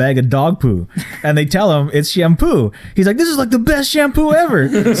a bag of dog poo, and they tell him it's shampoo. He's like, "This is like the best shampoo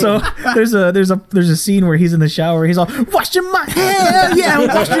ever." So there's a scene where he's in the shower. He's all, "Washing my hair,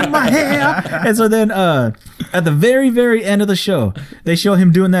 yeah, washing my hair." And so then at the very, very end of the show, they show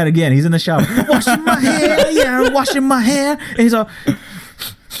him doing that again. He's in the shower, "Washing my hair, yeah, washing my hair," and he's all,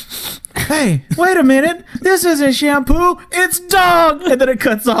 "Hey, wait a minute. This isn't shampoo. It's dog." And then it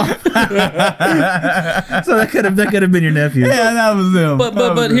cuts off. So that could have been your nephew. Yeah, that was him.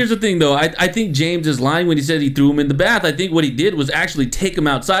 But here's the thing, though. I think James is lying when he said he threw him in the bath. I think what he did was actually take him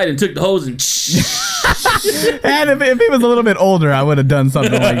outside and took the hose and. And if he was a little bit older, I would have done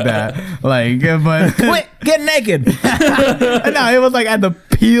something like that. But Quit, get naked. No, it was like I had to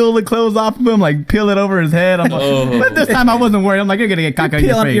peel the clothes off of him, like peel it over his head. I'm like, but this time I wasn't worried. I'm like, you're gonna get caca on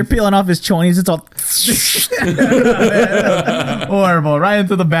your face. You're peeling off his chonies. It's all horrible. Right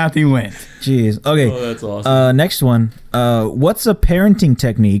into the bath he went. Jeez. Okay. Oh, that's awesome. Next one. What's a parenting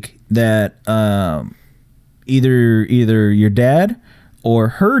technique that either your dad or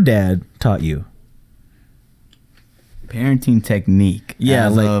her dad taught you? parenting technique. Yeah,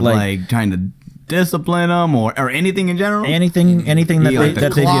 as like- of, like- trying to discipline them or anything in general. Anything that like they the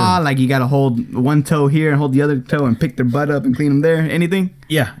claw, give. like you gotta hold one toe here and hold the other toe and pick their butt up and clean them there. Anything?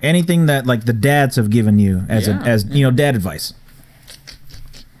 Yeah, anything that like the dads have given you as dad advice.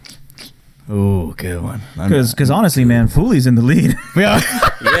 Oh, good one. Because honestly, man, Fooley's in the lead. Yeah.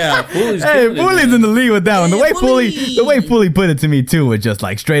 Yeah, Fooley's Hey, killing it, Fooley's man. in the lead with that one. The way Fooly. Foley put it to me too was just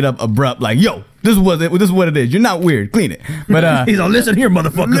like straight up abrupt, like, "Yo, this is what it is. You're not weird. Clean it." But He's all, listen here,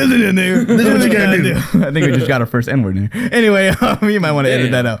 motherfucker. listen in there. This is what you gotta do. I think we just got our first N word in there. Anyway, you might want to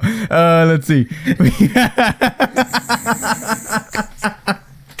edit that out. Let's see.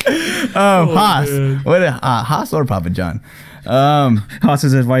 Haas. What? Haas or Papa John?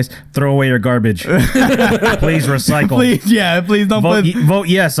 Haas's advice: throw away your garbage. Please recycle. Please don't Vote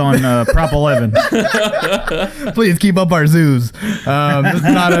yes on Prop 11. Please keep up our zoos. It's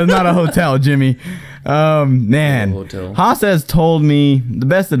not a hotel, Jimmy. Man, Hotel. Haas has told me the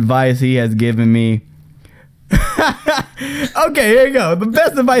best advice he has given me. Okay, here you go. The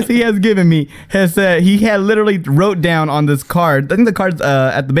best advice he has given me has said he had literally wrote down on this card. I think the card's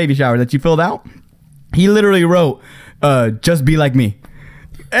at the baby shower that you filled out. He literally wrote, "Just be like me."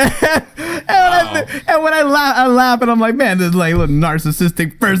 And when I laugh and I'm like, man, this is like a little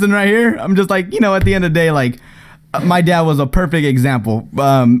narcissistic person right here. I'm just like, at the end of the day, like, my dad was a perfect example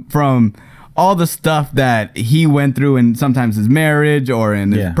from all the stuff that he went through in sometimes his marriage or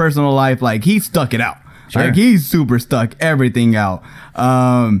in his personal life. Like, he stuck it out. Sure. Like, he super stuck everything out.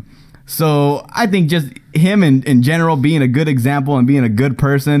 So I think just him in general being a good example and being a good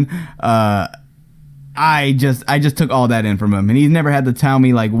person, I just took all that in from him, and he's never had to tell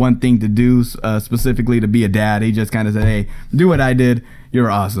me like one thing to do specifically to be a dad. He just kind of said, "Hey, do what I did. You're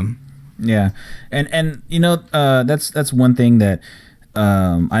awesome." Yeah, and that's one thing that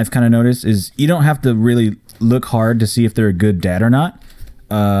I've kind of noticed is you don't have to really look hard to see if they're a good dad or not,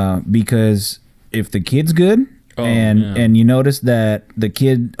 because if the kid's good and you notice that the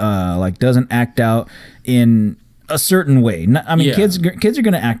kid like doesn't act out in a certain way. Kids are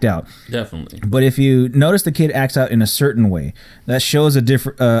going to act out. Definitely. But if you notice the kid acts out in a certain way, that shows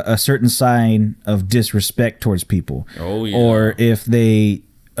a certain sign of disrespect towards people. Oh yeah. Or if they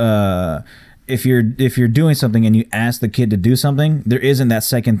if you're doing something and you ask the kid to do something, there isn't that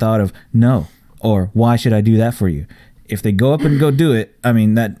second thought of no or why should I do that for you? If they go up and go do it,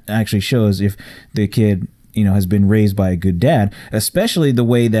 that actually shows if the kid has been raised by a good dad, especially the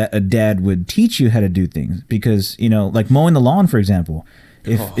way that a dad would teach you how to do things. Because, like mowing the lawn, for example,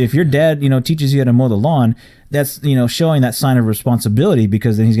 if your dad, teaches you how to mow the lawn, that's, showing that sign of responsibility,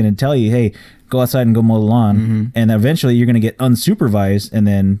 because then he's going to tell you, hey, go outside and go mow the lawn. Mm-hmm. And eventually you're going to get unsupervised. And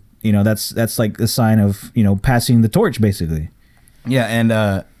then, that's like the sign of, passing the torch, basically. Yeah. And,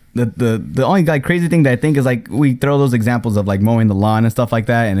 the only like crazy thing that I think is like we throw those examples of like mowing the lawn and stuff like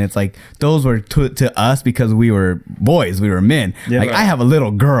that, and it's like those were to us because we were boys, we were men. Yeah, like right. I have a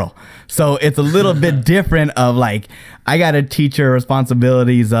little girl, so it's a little bit different of like I gotta teach her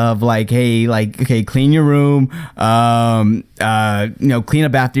responsibilities of like, hey, like, okay, clean your room, clean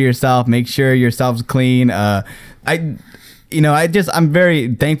up after yourself, make sure yourself's clean. I'm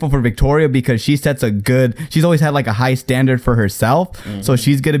very thankful for Victoria because she sets she's always had like a high standard for herself. Mm-hmm. So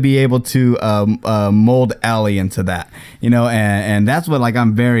she's going to be able to mold Ellie into that, and that's what like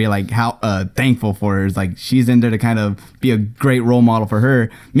I'm very like thankful for her is like she's in there to kind of be a great role model for her.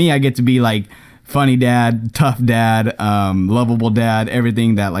 Me, I get to be like funny dad, tough dad, lovable dad,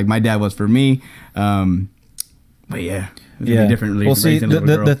 everything that like my dad was for me. But yeah. Different. Well, see,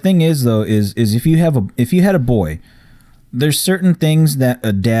 the thing is though, is if you had a boy, there's certain things that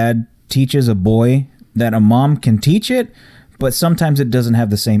a dad teaches a boy that a mom can teach it, but sometimes it doesn't have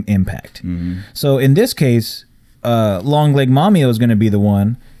the same impact. Mm-hmm. So in this case, Long Leg Mamio is going to be the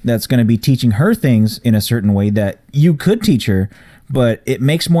one that's going to be teaching her things in a certain way that you could teach her, but it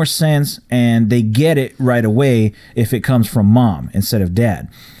makes more sense and they get it right away if it comes from mom instead of dad.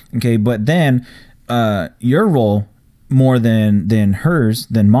 Okay, but then your role more than hers,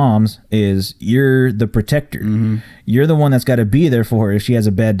 than mom's, is you're the protector. Mm-hmm. You're the one that's got to be there for her if she has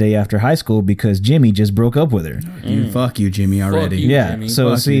a bad day after high school because Jimmy just broke up with her. Fuck you, Jimmy, already. Fuck you, yeah. Jimmy. So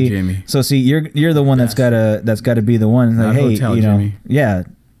Fuck see, you, Jimmy. You're the one that's gotta be the one. Like, hey, Jimmy. Yeah,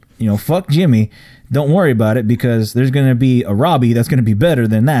 fuck Jimmy. Don't worry about it because there's gonna be a Robbie that's gonna be better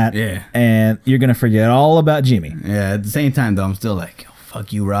than that. Yeah. And you're gonna forget all about Jimmy. Yeah. At the same time, though, I'm still like,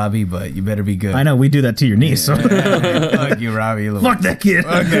 fuck you, Robbie, but you better be good. I know we do that to your niece. So. Fuck you, Robbie. Fuck that kid.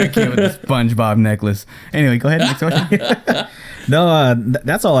 Fuck that kid with the SpongeBob necklace. Anyway, go ahead. Next question. No,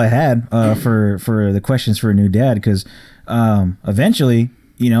 that's all I had for the questions for a new dad. Because eventually,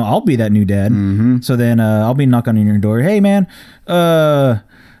 I'll be that new dad. So then I'll be knocking on your door. Hey, man,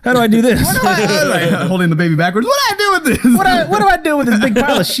 how do I do this? Holding the baby backwards. What do I do with this? What do I do with this big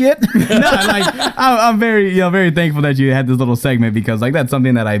pile of shit? I'm very, very thankful that you had this little segment because like that's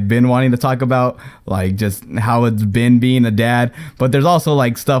something that I've been wanting to talk about, like just how it's been being a dad. But there's also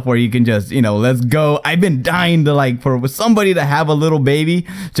like stuff where you can just, let's go. I've been dying to like for somebody to have a little baby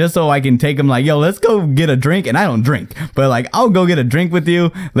just so I can take them like, yo, let's go get a drink. And I don't drink, but like I'll go get a drink with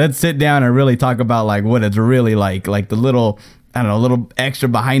you. Let's sit down and really talk about like what it's really like the little, I don't know, a little extra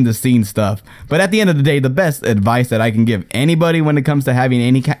behind the scenes stuff. But at the end of the day, the best advice that I can give anybody when it comes to having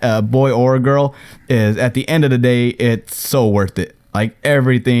any boy or a girl is at the end of the day, it's so worth it. Like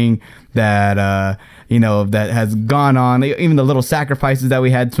everything that, that has gone on, even the little sacrifices that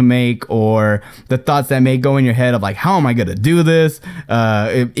we had to make or the thoughts that may go in your head of like, how am I going to do this?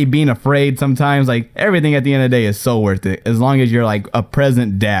 It being afraid sometimes, like everything at the end of the day is so worth it. As long as you're like a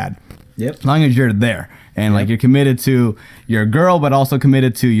present dad. Yep. As long as you're there. And like you're committed to your girl, but also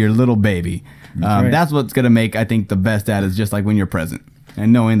committed to your little baby. That's what's going to make, I think, the best dad is just like when you're present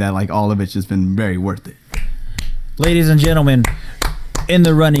and knowing that like all of it's just been very worth it. Ladies and gentlemen, in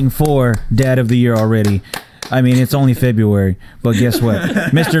the running for Dad of the Year already. I mean, it's only February, but guess what?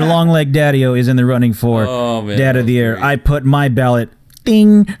 Mr. Longleg Daddio is in the running for Dad of the Year. I put my ballot,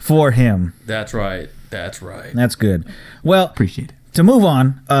 ding, for him. That's right. That's right. That's good. Well, appreciate it. To move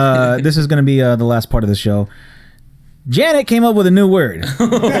on, this is going to be the last part of the show. Janet came up with a new word.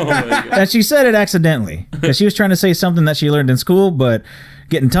 And she said it accidentally. Because she was trying to say something that she learned in school, but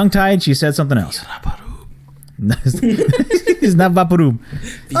getting tongue-tied, she said something else. It's not vaporub.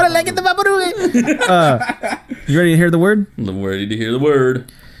 Oh, I like it, the vaporub. You ready to hear the word? I'm ready to hear the word.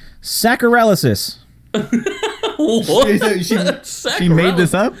 Saccharalysis. She made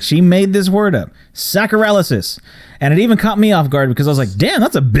this up? She made this word up. Saccharalysis. And it even caught me off guard because I was like, damn,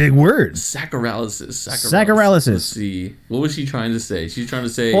 that's a big word. Saccharalysis. Let's see. What was she trying to say? She's trying to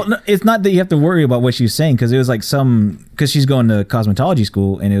say... Well, no, it's not that you have to worry about what she's saying because it was like because she's going to cosmetology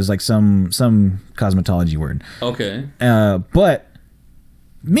school and it was like some cosmetology word. Okay. But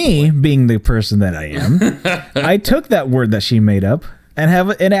me, being the person that I am, I took that word that she made up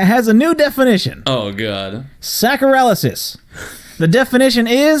and it has a new definition. Oh, God. Saccharalysis. The definition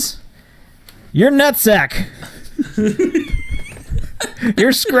is your nutsack.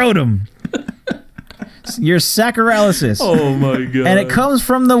 Your scrotum. Your saccharalysis. Oh my God. And it comes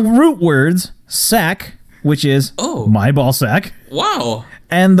from the root words sac, which is my ball sack. Wow.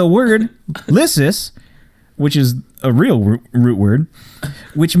 And the word lysis, which is a real root word,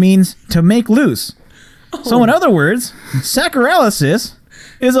 which means to make loose. So in other words, saccharalysis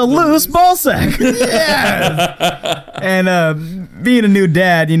is a loose ball sack. Yes. And being a new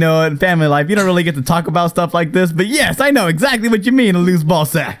dad, in family life, you don't really get to talk about stuff like this. But yes, I know exactly what you mean, a loose ball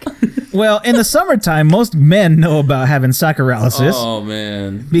sack. Well, in the summertime, most men know about having saccharalysis. Oh,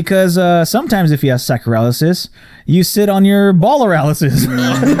 man. Because sometimes if you have saccharalysis, you sit on your balloralysis.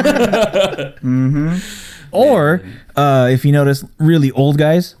 Mm-hmm. Or if you notice, really old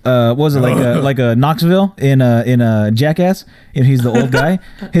guys, what was it like a Knoxville in a Jackass? If he's the old guy,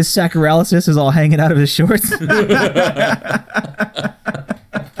 his saccharalysis is all hanging out of his shorts. So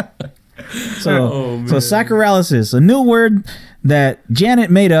saccharalysis, a new word that Janet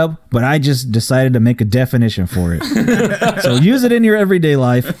made up, but I just decided to make a definition for it. So use it in your everyday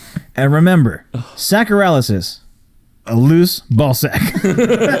life, and remember, saccharalysis. A loose ball sack. I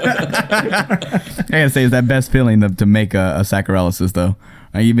gotta say, it's that best feeling to make a saccharalysis, though.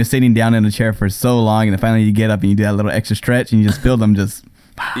 You've been sitting down in a chair for so long, and then finally you get up and you do that little extra stretch, and you just feel them just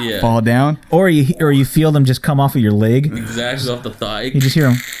fall down. Or you feel them just come off of your leg. Exactly, off the thigh. You just hear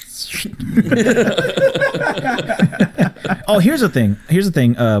them. Oh, here's the thing.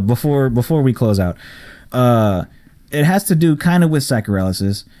 Before we close out, it has to do kind of with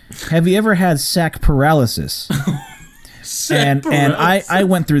saccharalysis. Have you ever had sack paralysis? And I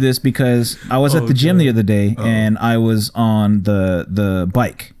went through this because I was at the gym the other day and I was on the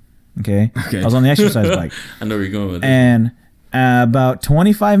bike. Okay. I was on the exercise bike. I know where you're going with it. And about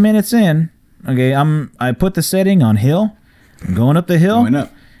 25 minutes in, okay, I put the setting on hill. I'm going up the hill. Going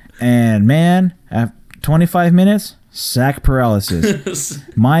up. And man, after 25 minutes, sack paralysis.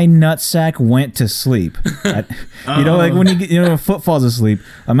 My nutsack went to sleep. Like when a foot falls asleep.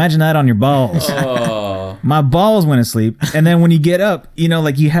 Imagine that on your balls. My balls went to sleep, and then when you get up,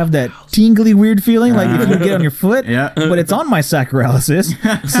 like you have that tingly weird feeling, like if you get on your foot. Yeah. But it's on my sack paralysis.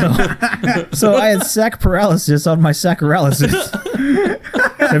 So I had sack paralysis on my sack paralysis.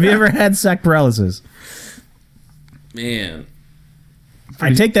 Have you ever had sack paralysis? Man.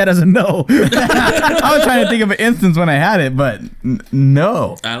 I take that as a no. I was trying to think of an instance when I had it, but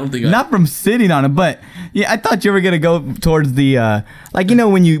no. I don't think not from sitting on it, but yeah, I thought you were gonna go towards the like, you know,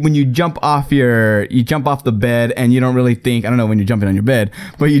 when you jump off the bed and you don't really think, I don't know when you're jumping on your bed,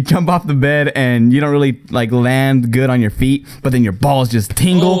 but you jump off the bed and you don't really like land good on your feet, but then your balls just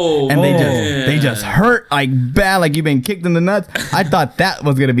tingle and they just hurt like bad, like you've been kicked in the nuts. I thought that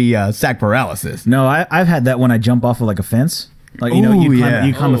was gonna be sac paralysis. No, I've had that when I jump off of like a fence. Like, you know,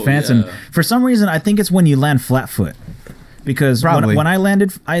 you climb a fence, and for some reason, I think it's when you land flat foot. Because when I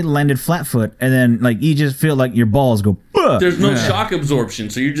landed flat foot, and then like you just feel like your balls go. Ugh! There's no shock absorption,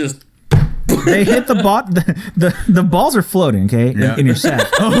 so you're just. They hit the balls are floating, okay, in your sack.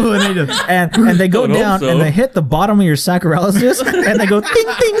 And they go down and they hit the bottom of your sacroiliacis, and they go ding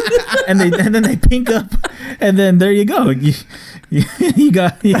ding, and then they pink up, and then there you go. You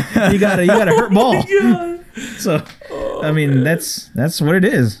got a hurt ball. So, I mean, that's what it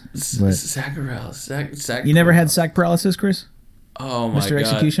is. Sac paralysis. You never had sac paralysis, Chris? Oh my Mr. God.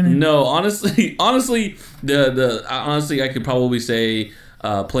 Executioner? No, honestly, I could probably say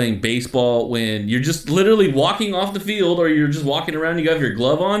playing baseball when you're just literally walking off the field, or you're just walking around. You got your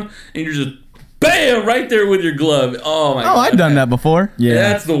glove on, and you're just bam right there with your glove. Oh my God. Oh, I've done that before. Yeah,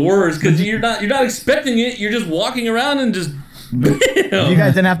 that's the worst because you're not expecting it. You're just walking around and just. Bam. You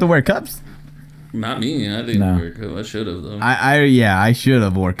guys didn't have to wear cups? Not me. I didn't wear cups. I should have though. I should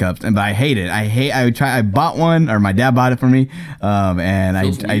have wore cups, but I hate it. I bought one, or my dad bought it for me, and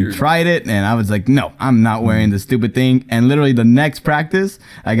I tried it, and I was like, no, I'm not wearing this stupid thing. And literally the next practice,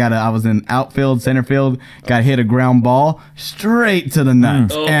 I was in outfield, center field, got hit a ground ball straight to the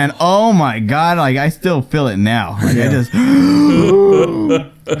nuts, and oh my God, like I still feel it now. Like I just,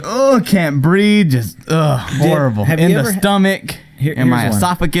 can't breathe, just horrible in the stomach. In my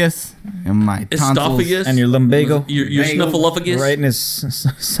esophagus, in my tonsils, and your lumbago, your snuffleupagus, right in his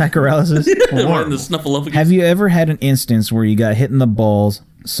sacroiliacis. Right in the snuffleupagus. Have you ever had an instance where you got hit in the balls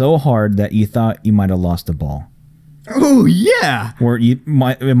so hard that you thought you might have lost the ball? Oh yeah, or it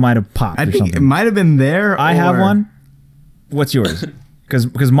might have popped. I or think something. It might have been there. I have one. What's yours?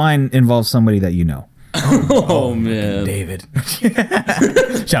 Because mine involves somebody that you know. Oh man, David.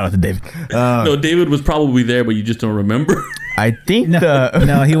 Shout out to David. No, David was probably there, but you just don't remember. I think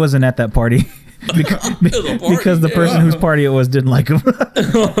no, he wasn't at that party because the person whose party it was didn't like him.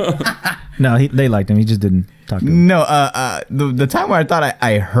 No, they liked him. He just didn't talk to him. No, the time where I thought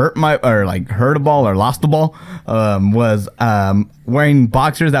I hurt hurt a ball or lost the ball was wearing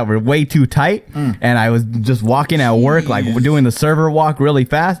boxers that were way too tight, and I was just walking at work, like doing the server walk really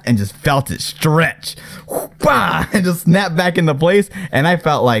fast, and just felt it stretch, and just snap back into place, and I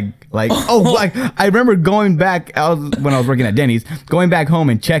felt like I remember going back. When I was working at Denny's, going back home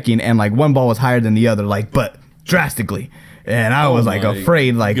and checking, and like one ball was higher than the other, but drastically. And I was like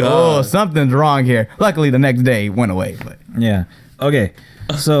afraid, like, God. Something's wrong here. Luckily, the next day it went away. But yeah, okay.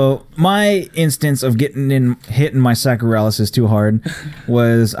 So my instance of hitting my sacroiliacis too hard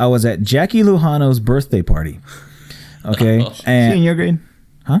was I was at Jackie Lujano's birthday party. Okay, and she in your grade?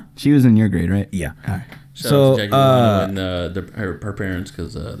 Huh? She was in your grade, right? Yeah. All right. Shout out to Jackie Lujano and her parents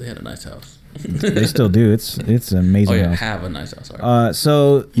because they had a nice house. They still do. It's an amazing house. Have a nice house. Sorry.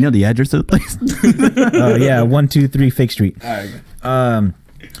 So you know the address of the place? Yeah, 123 Fake Street. All right.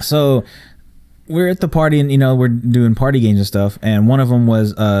 So we're at the party, and we're doing party games and stuff, and one of them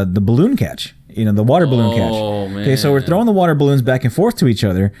was the balloon catch. The water balloon catch. Oh man. Okay, so we're throwing the water balloons back and forth to each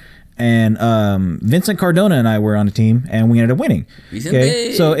other. And Vincent Cardona and I were on a team, and we ended up winning.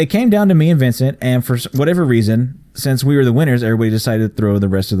 Okay, so it came down to me and Vincent, and for whatever reason, since we were the winners, everybody decided to throw the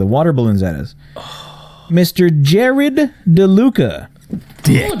rest of the water balloons at us. Mr. Jared DeLuca.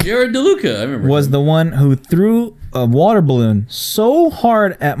 Jared DeLuca, I remember. Was the one who threw a water balloon so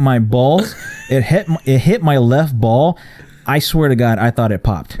hard at my balls, it hit my left ball. I swear to God, I thought it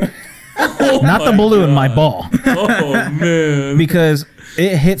popped. Not the balloon, God. My ball. Oh man! Because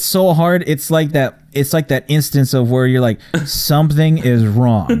it hit so hard, it's like that instance of where you're like, something is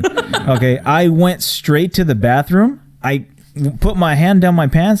wrong. Okay, I went straight to the bathroom. I put my hand down my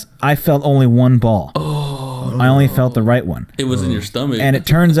pants. I felt only one ball. Oh. I only felt the right one. It was in your stomach. And it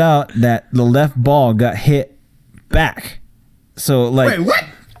turns out that the left ball got hit back. So like, wait, what?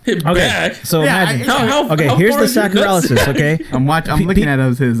 Hit back. So imagine. How here's the far sacroiliacis. Okay, I'm looking at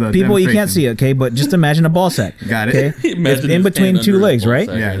his people. You can't see it. Okay, but just imagine a ball sack. Got it. Okay, it's in between two legs, right?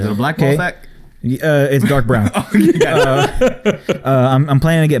 Yeah. Is it a black ball sack? It's dark brown. I'm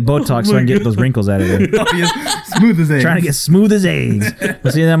planning to get Botox so I can get those wrinkles out of there. Smooth as eggs. Trying to get smooth as eggs.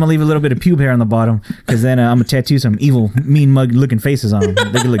 But see, then I'm gonna leave a little bit of pube hair on the bottom, because then I'm gonna tattoo some evil, mean mug looking faces on them.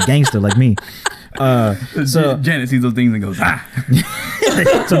 They can look gangster like me. So Janet sees those things and goes, ah.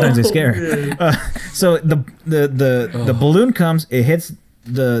 sometimes they scare. So the balloon comes, it hits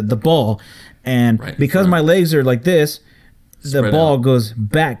the ball, and Right in because front. my legs are like this, the Spread ball out. goes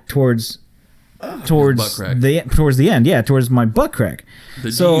back towards butt crack. towards the end, towards my butt crack.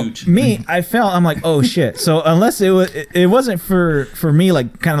 The So huge. me, I felt, I'm like, oh shit. So unless it wasn't for me,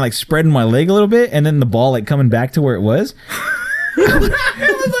 like kind of like spreading my leg a little bit, and then the ball like coming back to where it was.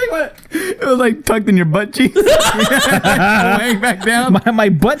 It was like what? It was like tucked in your butt cheeks. Laying back down. My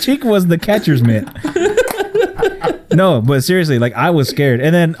butt cheek was the catcher's mitt. No, but seriously, like I was scared,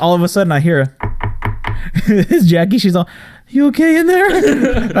 and then all of a sudden I hear it's Jackie. She's all, "You okay in there?"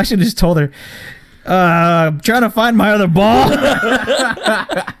 I should have just told her. I'm trying to find my other ball.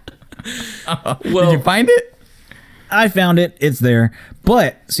 Well, Did you find it? I found it. It's there.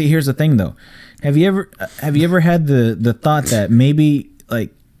 But see, here's the thing, though. Have you ever had the thought that maybe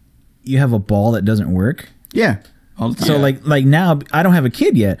like you have a ball that doesn't work? Yeah. All the time. So like now I don't have a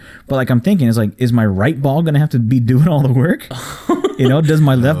kid yet, but like I'm thinking, it's like, is my right ball gonna have to be doing all the work? Does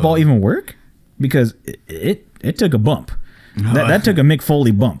my left ball even work? Because it took a bump. That took a Mick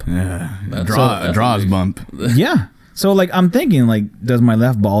Foley bump. Yeah. That's A draws bump. Yeah. So like I'm thinking, like, does my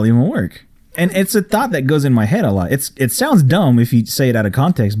left ball even work? And it's a thought that goes in my head a lot. It sounds dumb if you say it out of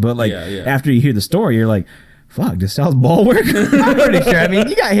context, but like after you hear the story, you're like, fuck, does Sal's ball work? I'm pretty sure. I mean,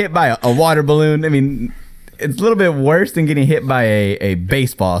 you got hit by a water balloon. I mean, it's a little bit worse than getting hit by a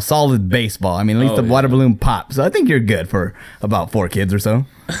baseball, a solid baseball. I mean, at least the water balloon pops. So I think you're good for about 4 kids or so.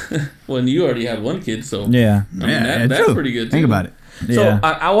 well, and you already have one kid, so Yeah. I mean, that's true. pretty good. Think too. about it. So Yeah.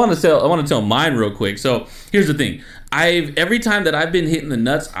 I want to tell mine real quick. So here's the thing. Every time that I've been hitting the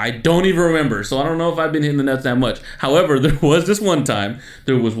nuts, I don't even remember. So I don't know if I've been hitting the nuts that much. However, there was one time.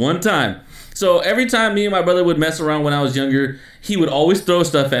 So every time me and my brother would mess around when I was younger, he would always throw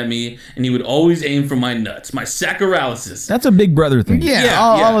stuff at me, and he would always aim for my nuts, my saccharalasis. That's a big brother thing. Yeah,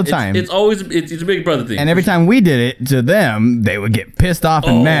 all the time. It's always it's a big brother thing. And every time we did it to them, they would get pissed off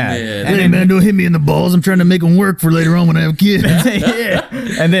and mad. Man. And Hey man, don't hit me in the balls. I'm trying to make them work for later on when I have kids. yeah.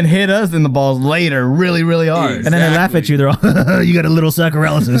 And then hit us in the balls later really, really hard. And then they laugh at you. They're all, You got a little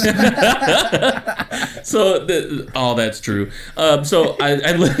saccharalasis. So that's true. So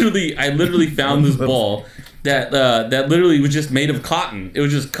I literally found this ball that literally was just made of cotton. It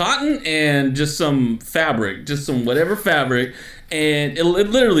was just cotton and just some fabric, just some whatever fabric. And it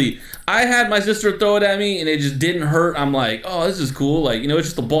literally, I had my sister throw it at me, and it just didn't hurt. I'm like, oh, this is cool. Like, it's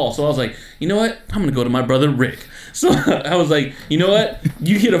just a ball. So I was like, you know what? I'm gonna go to my brother Rick. So I was like, you know what?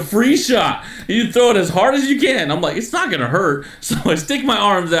 You get a free shot. You throw it as hard as you can. I'm like, it's not gonna hurt. So I stick my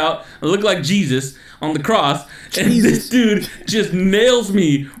arms out. I look like Jesus on the cross, and this dude just nails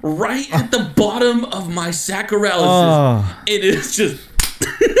me right at the bottom of my saccharalasis. It is just.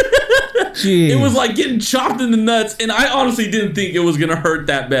 It was like getting chopped in the nuts, and I honestly didn't think it was gonna hurt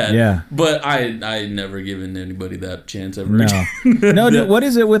that bad. Yeah. But I never given anybody that chance ever. No, no, dude. What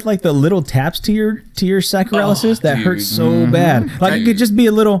is it with like the little taps to your saccharalasis that dude. hurts so bad? Like it could just be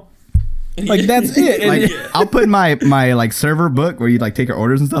a little. Like that's it. Like, I'll put my like server book where you like take your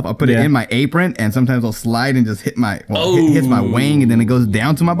orders and stuff. I'll put it in my apron, and sometimes I'll slide and just hit hits my wing, and then it goes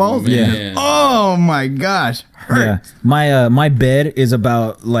down to my balls. Man. Oh my gosh, hurts. Yeah, my bed is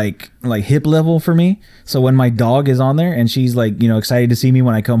about like hip level for me. So when my dog is on there and she's like, excited to see me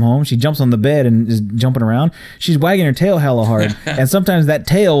when I come home, she jumps on the bed and is jumping around. She's wagging her tail hella hard, and sometimes that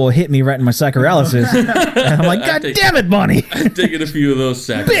tail will hit me right in my saccharalasis. And I'm like, God damn it, Bonnie! I've taken a few of those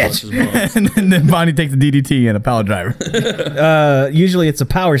saccharalasis balls. And then Bonnie takes a DDT and a power driver. Usually it's a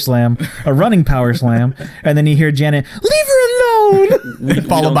power slam, a running power slam, and then you hear Janet, leave her alone.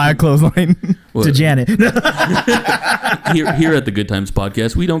 Followed by a clothesline. To Janet. Here at the Good Times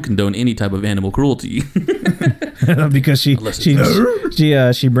Podcast, we don't condone any type of animal cruelty. Because she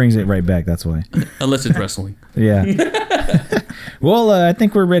brings it right back. That's why. Unless it's wrestling. Yeah. Well, I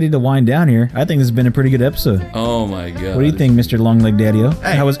think we're ready to wind down here. I think this has been a pretty good episode. Oh my god. What do you think, Mr. Longleg Daddio?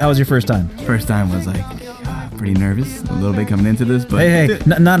 Hey. How was your first time? First time was like pretty nervous, a little bit coming into this, but Hey,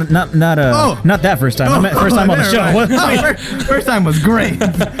 not that first time. I meant first time on the show. First time was great.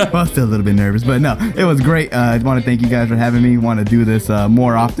 Well, still a little bit nervous, but no, it was great. I want to thank you guys for having me. Want to do this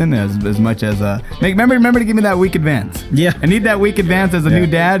more often, as much as remember to give me that week advance. Yeah. I need that week advance as a new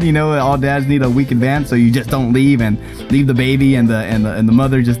dad. All dads need a week advance, so you just don't leave the baby and the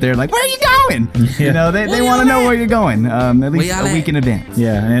mother just there like, where are you going? Yeah. They want to know where you're going. At least a week in advance.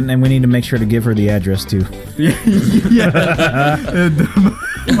 Yeah, and we need to make sure to give her the address too.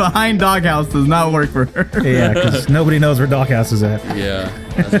 Behind doghouse does not work for her. Yeah, because nobody knows where Doghouse is at. Yeah.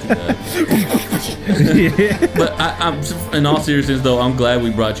 That's too bad. But I'm in all seriousness, though, I'm glad we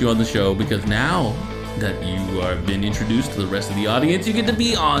brought you on the show because now that you have been introduced to the rest of the audience, you get to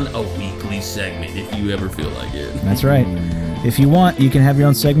be on a weekly segment if you ever feel like it. That's right. If you want, you can have your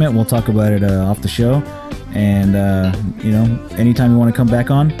own segment. We'll talk about it off the show. And, anytime you want to come back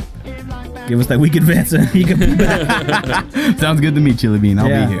on, give us that week advance. You can be back. Sounds good to me, Chili Bean. I'll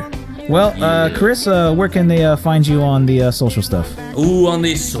be here. Well, Chris, where can they find you on the social stuff? Ooh, on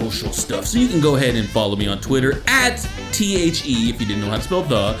the social stuff. So you can go ahead and follow me on Twitter at THE, if you didn't know how to spell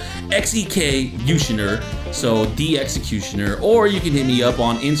the, XEK-utioner, so The Executioner, or you can hit me up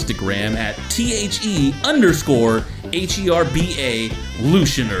on Instagram at THE_HERBA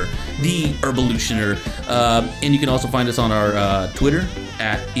Lutioner, The Herbolutioner. And you can also find us on our Twitter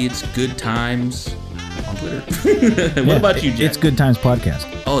at It's Good Times on Twitter. What about you, Jack? It's Good Times Podcast.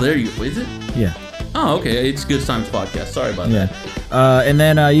 Oh, there you go. Is it? Yeah. Oh, okay. It's Good Times Podcast. Sorry about that. And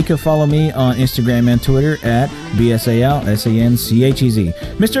then you can follow me on Instagram and Twitter at BSALSANCHEZ.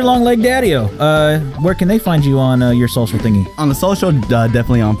 Mr. Longleg Daddio, where can they find you on your social thingy? On the social,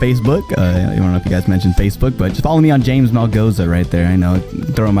 definitely on Facebook. I don't know if you guys mentioned Facebook, but just follow me on James Malgoza right there. I know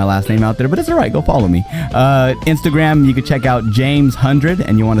throwing my last name out there, but it's all right. Go follow me. Instagram, you can check out James100,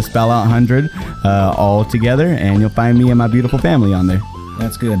 and you want to spell out 100 all together, and you'll find me and my beautiful family on there.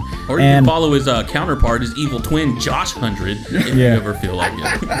 That's good. Or you can follow his counterpart, his evil twin, Josh 100, if you ever feel like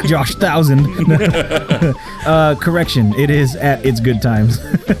it. Josh 1000. Correction, it is at It's Good Times.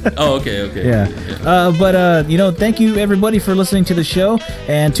 Oh, okay. Yeah. But thank you everybody for listening to the show,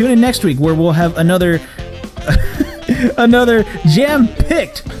 and tune in next week where we'll have another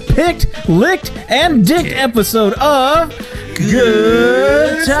jam-picked, licked, and dicked episode of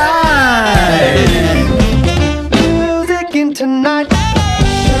Good Times. Music in tonight.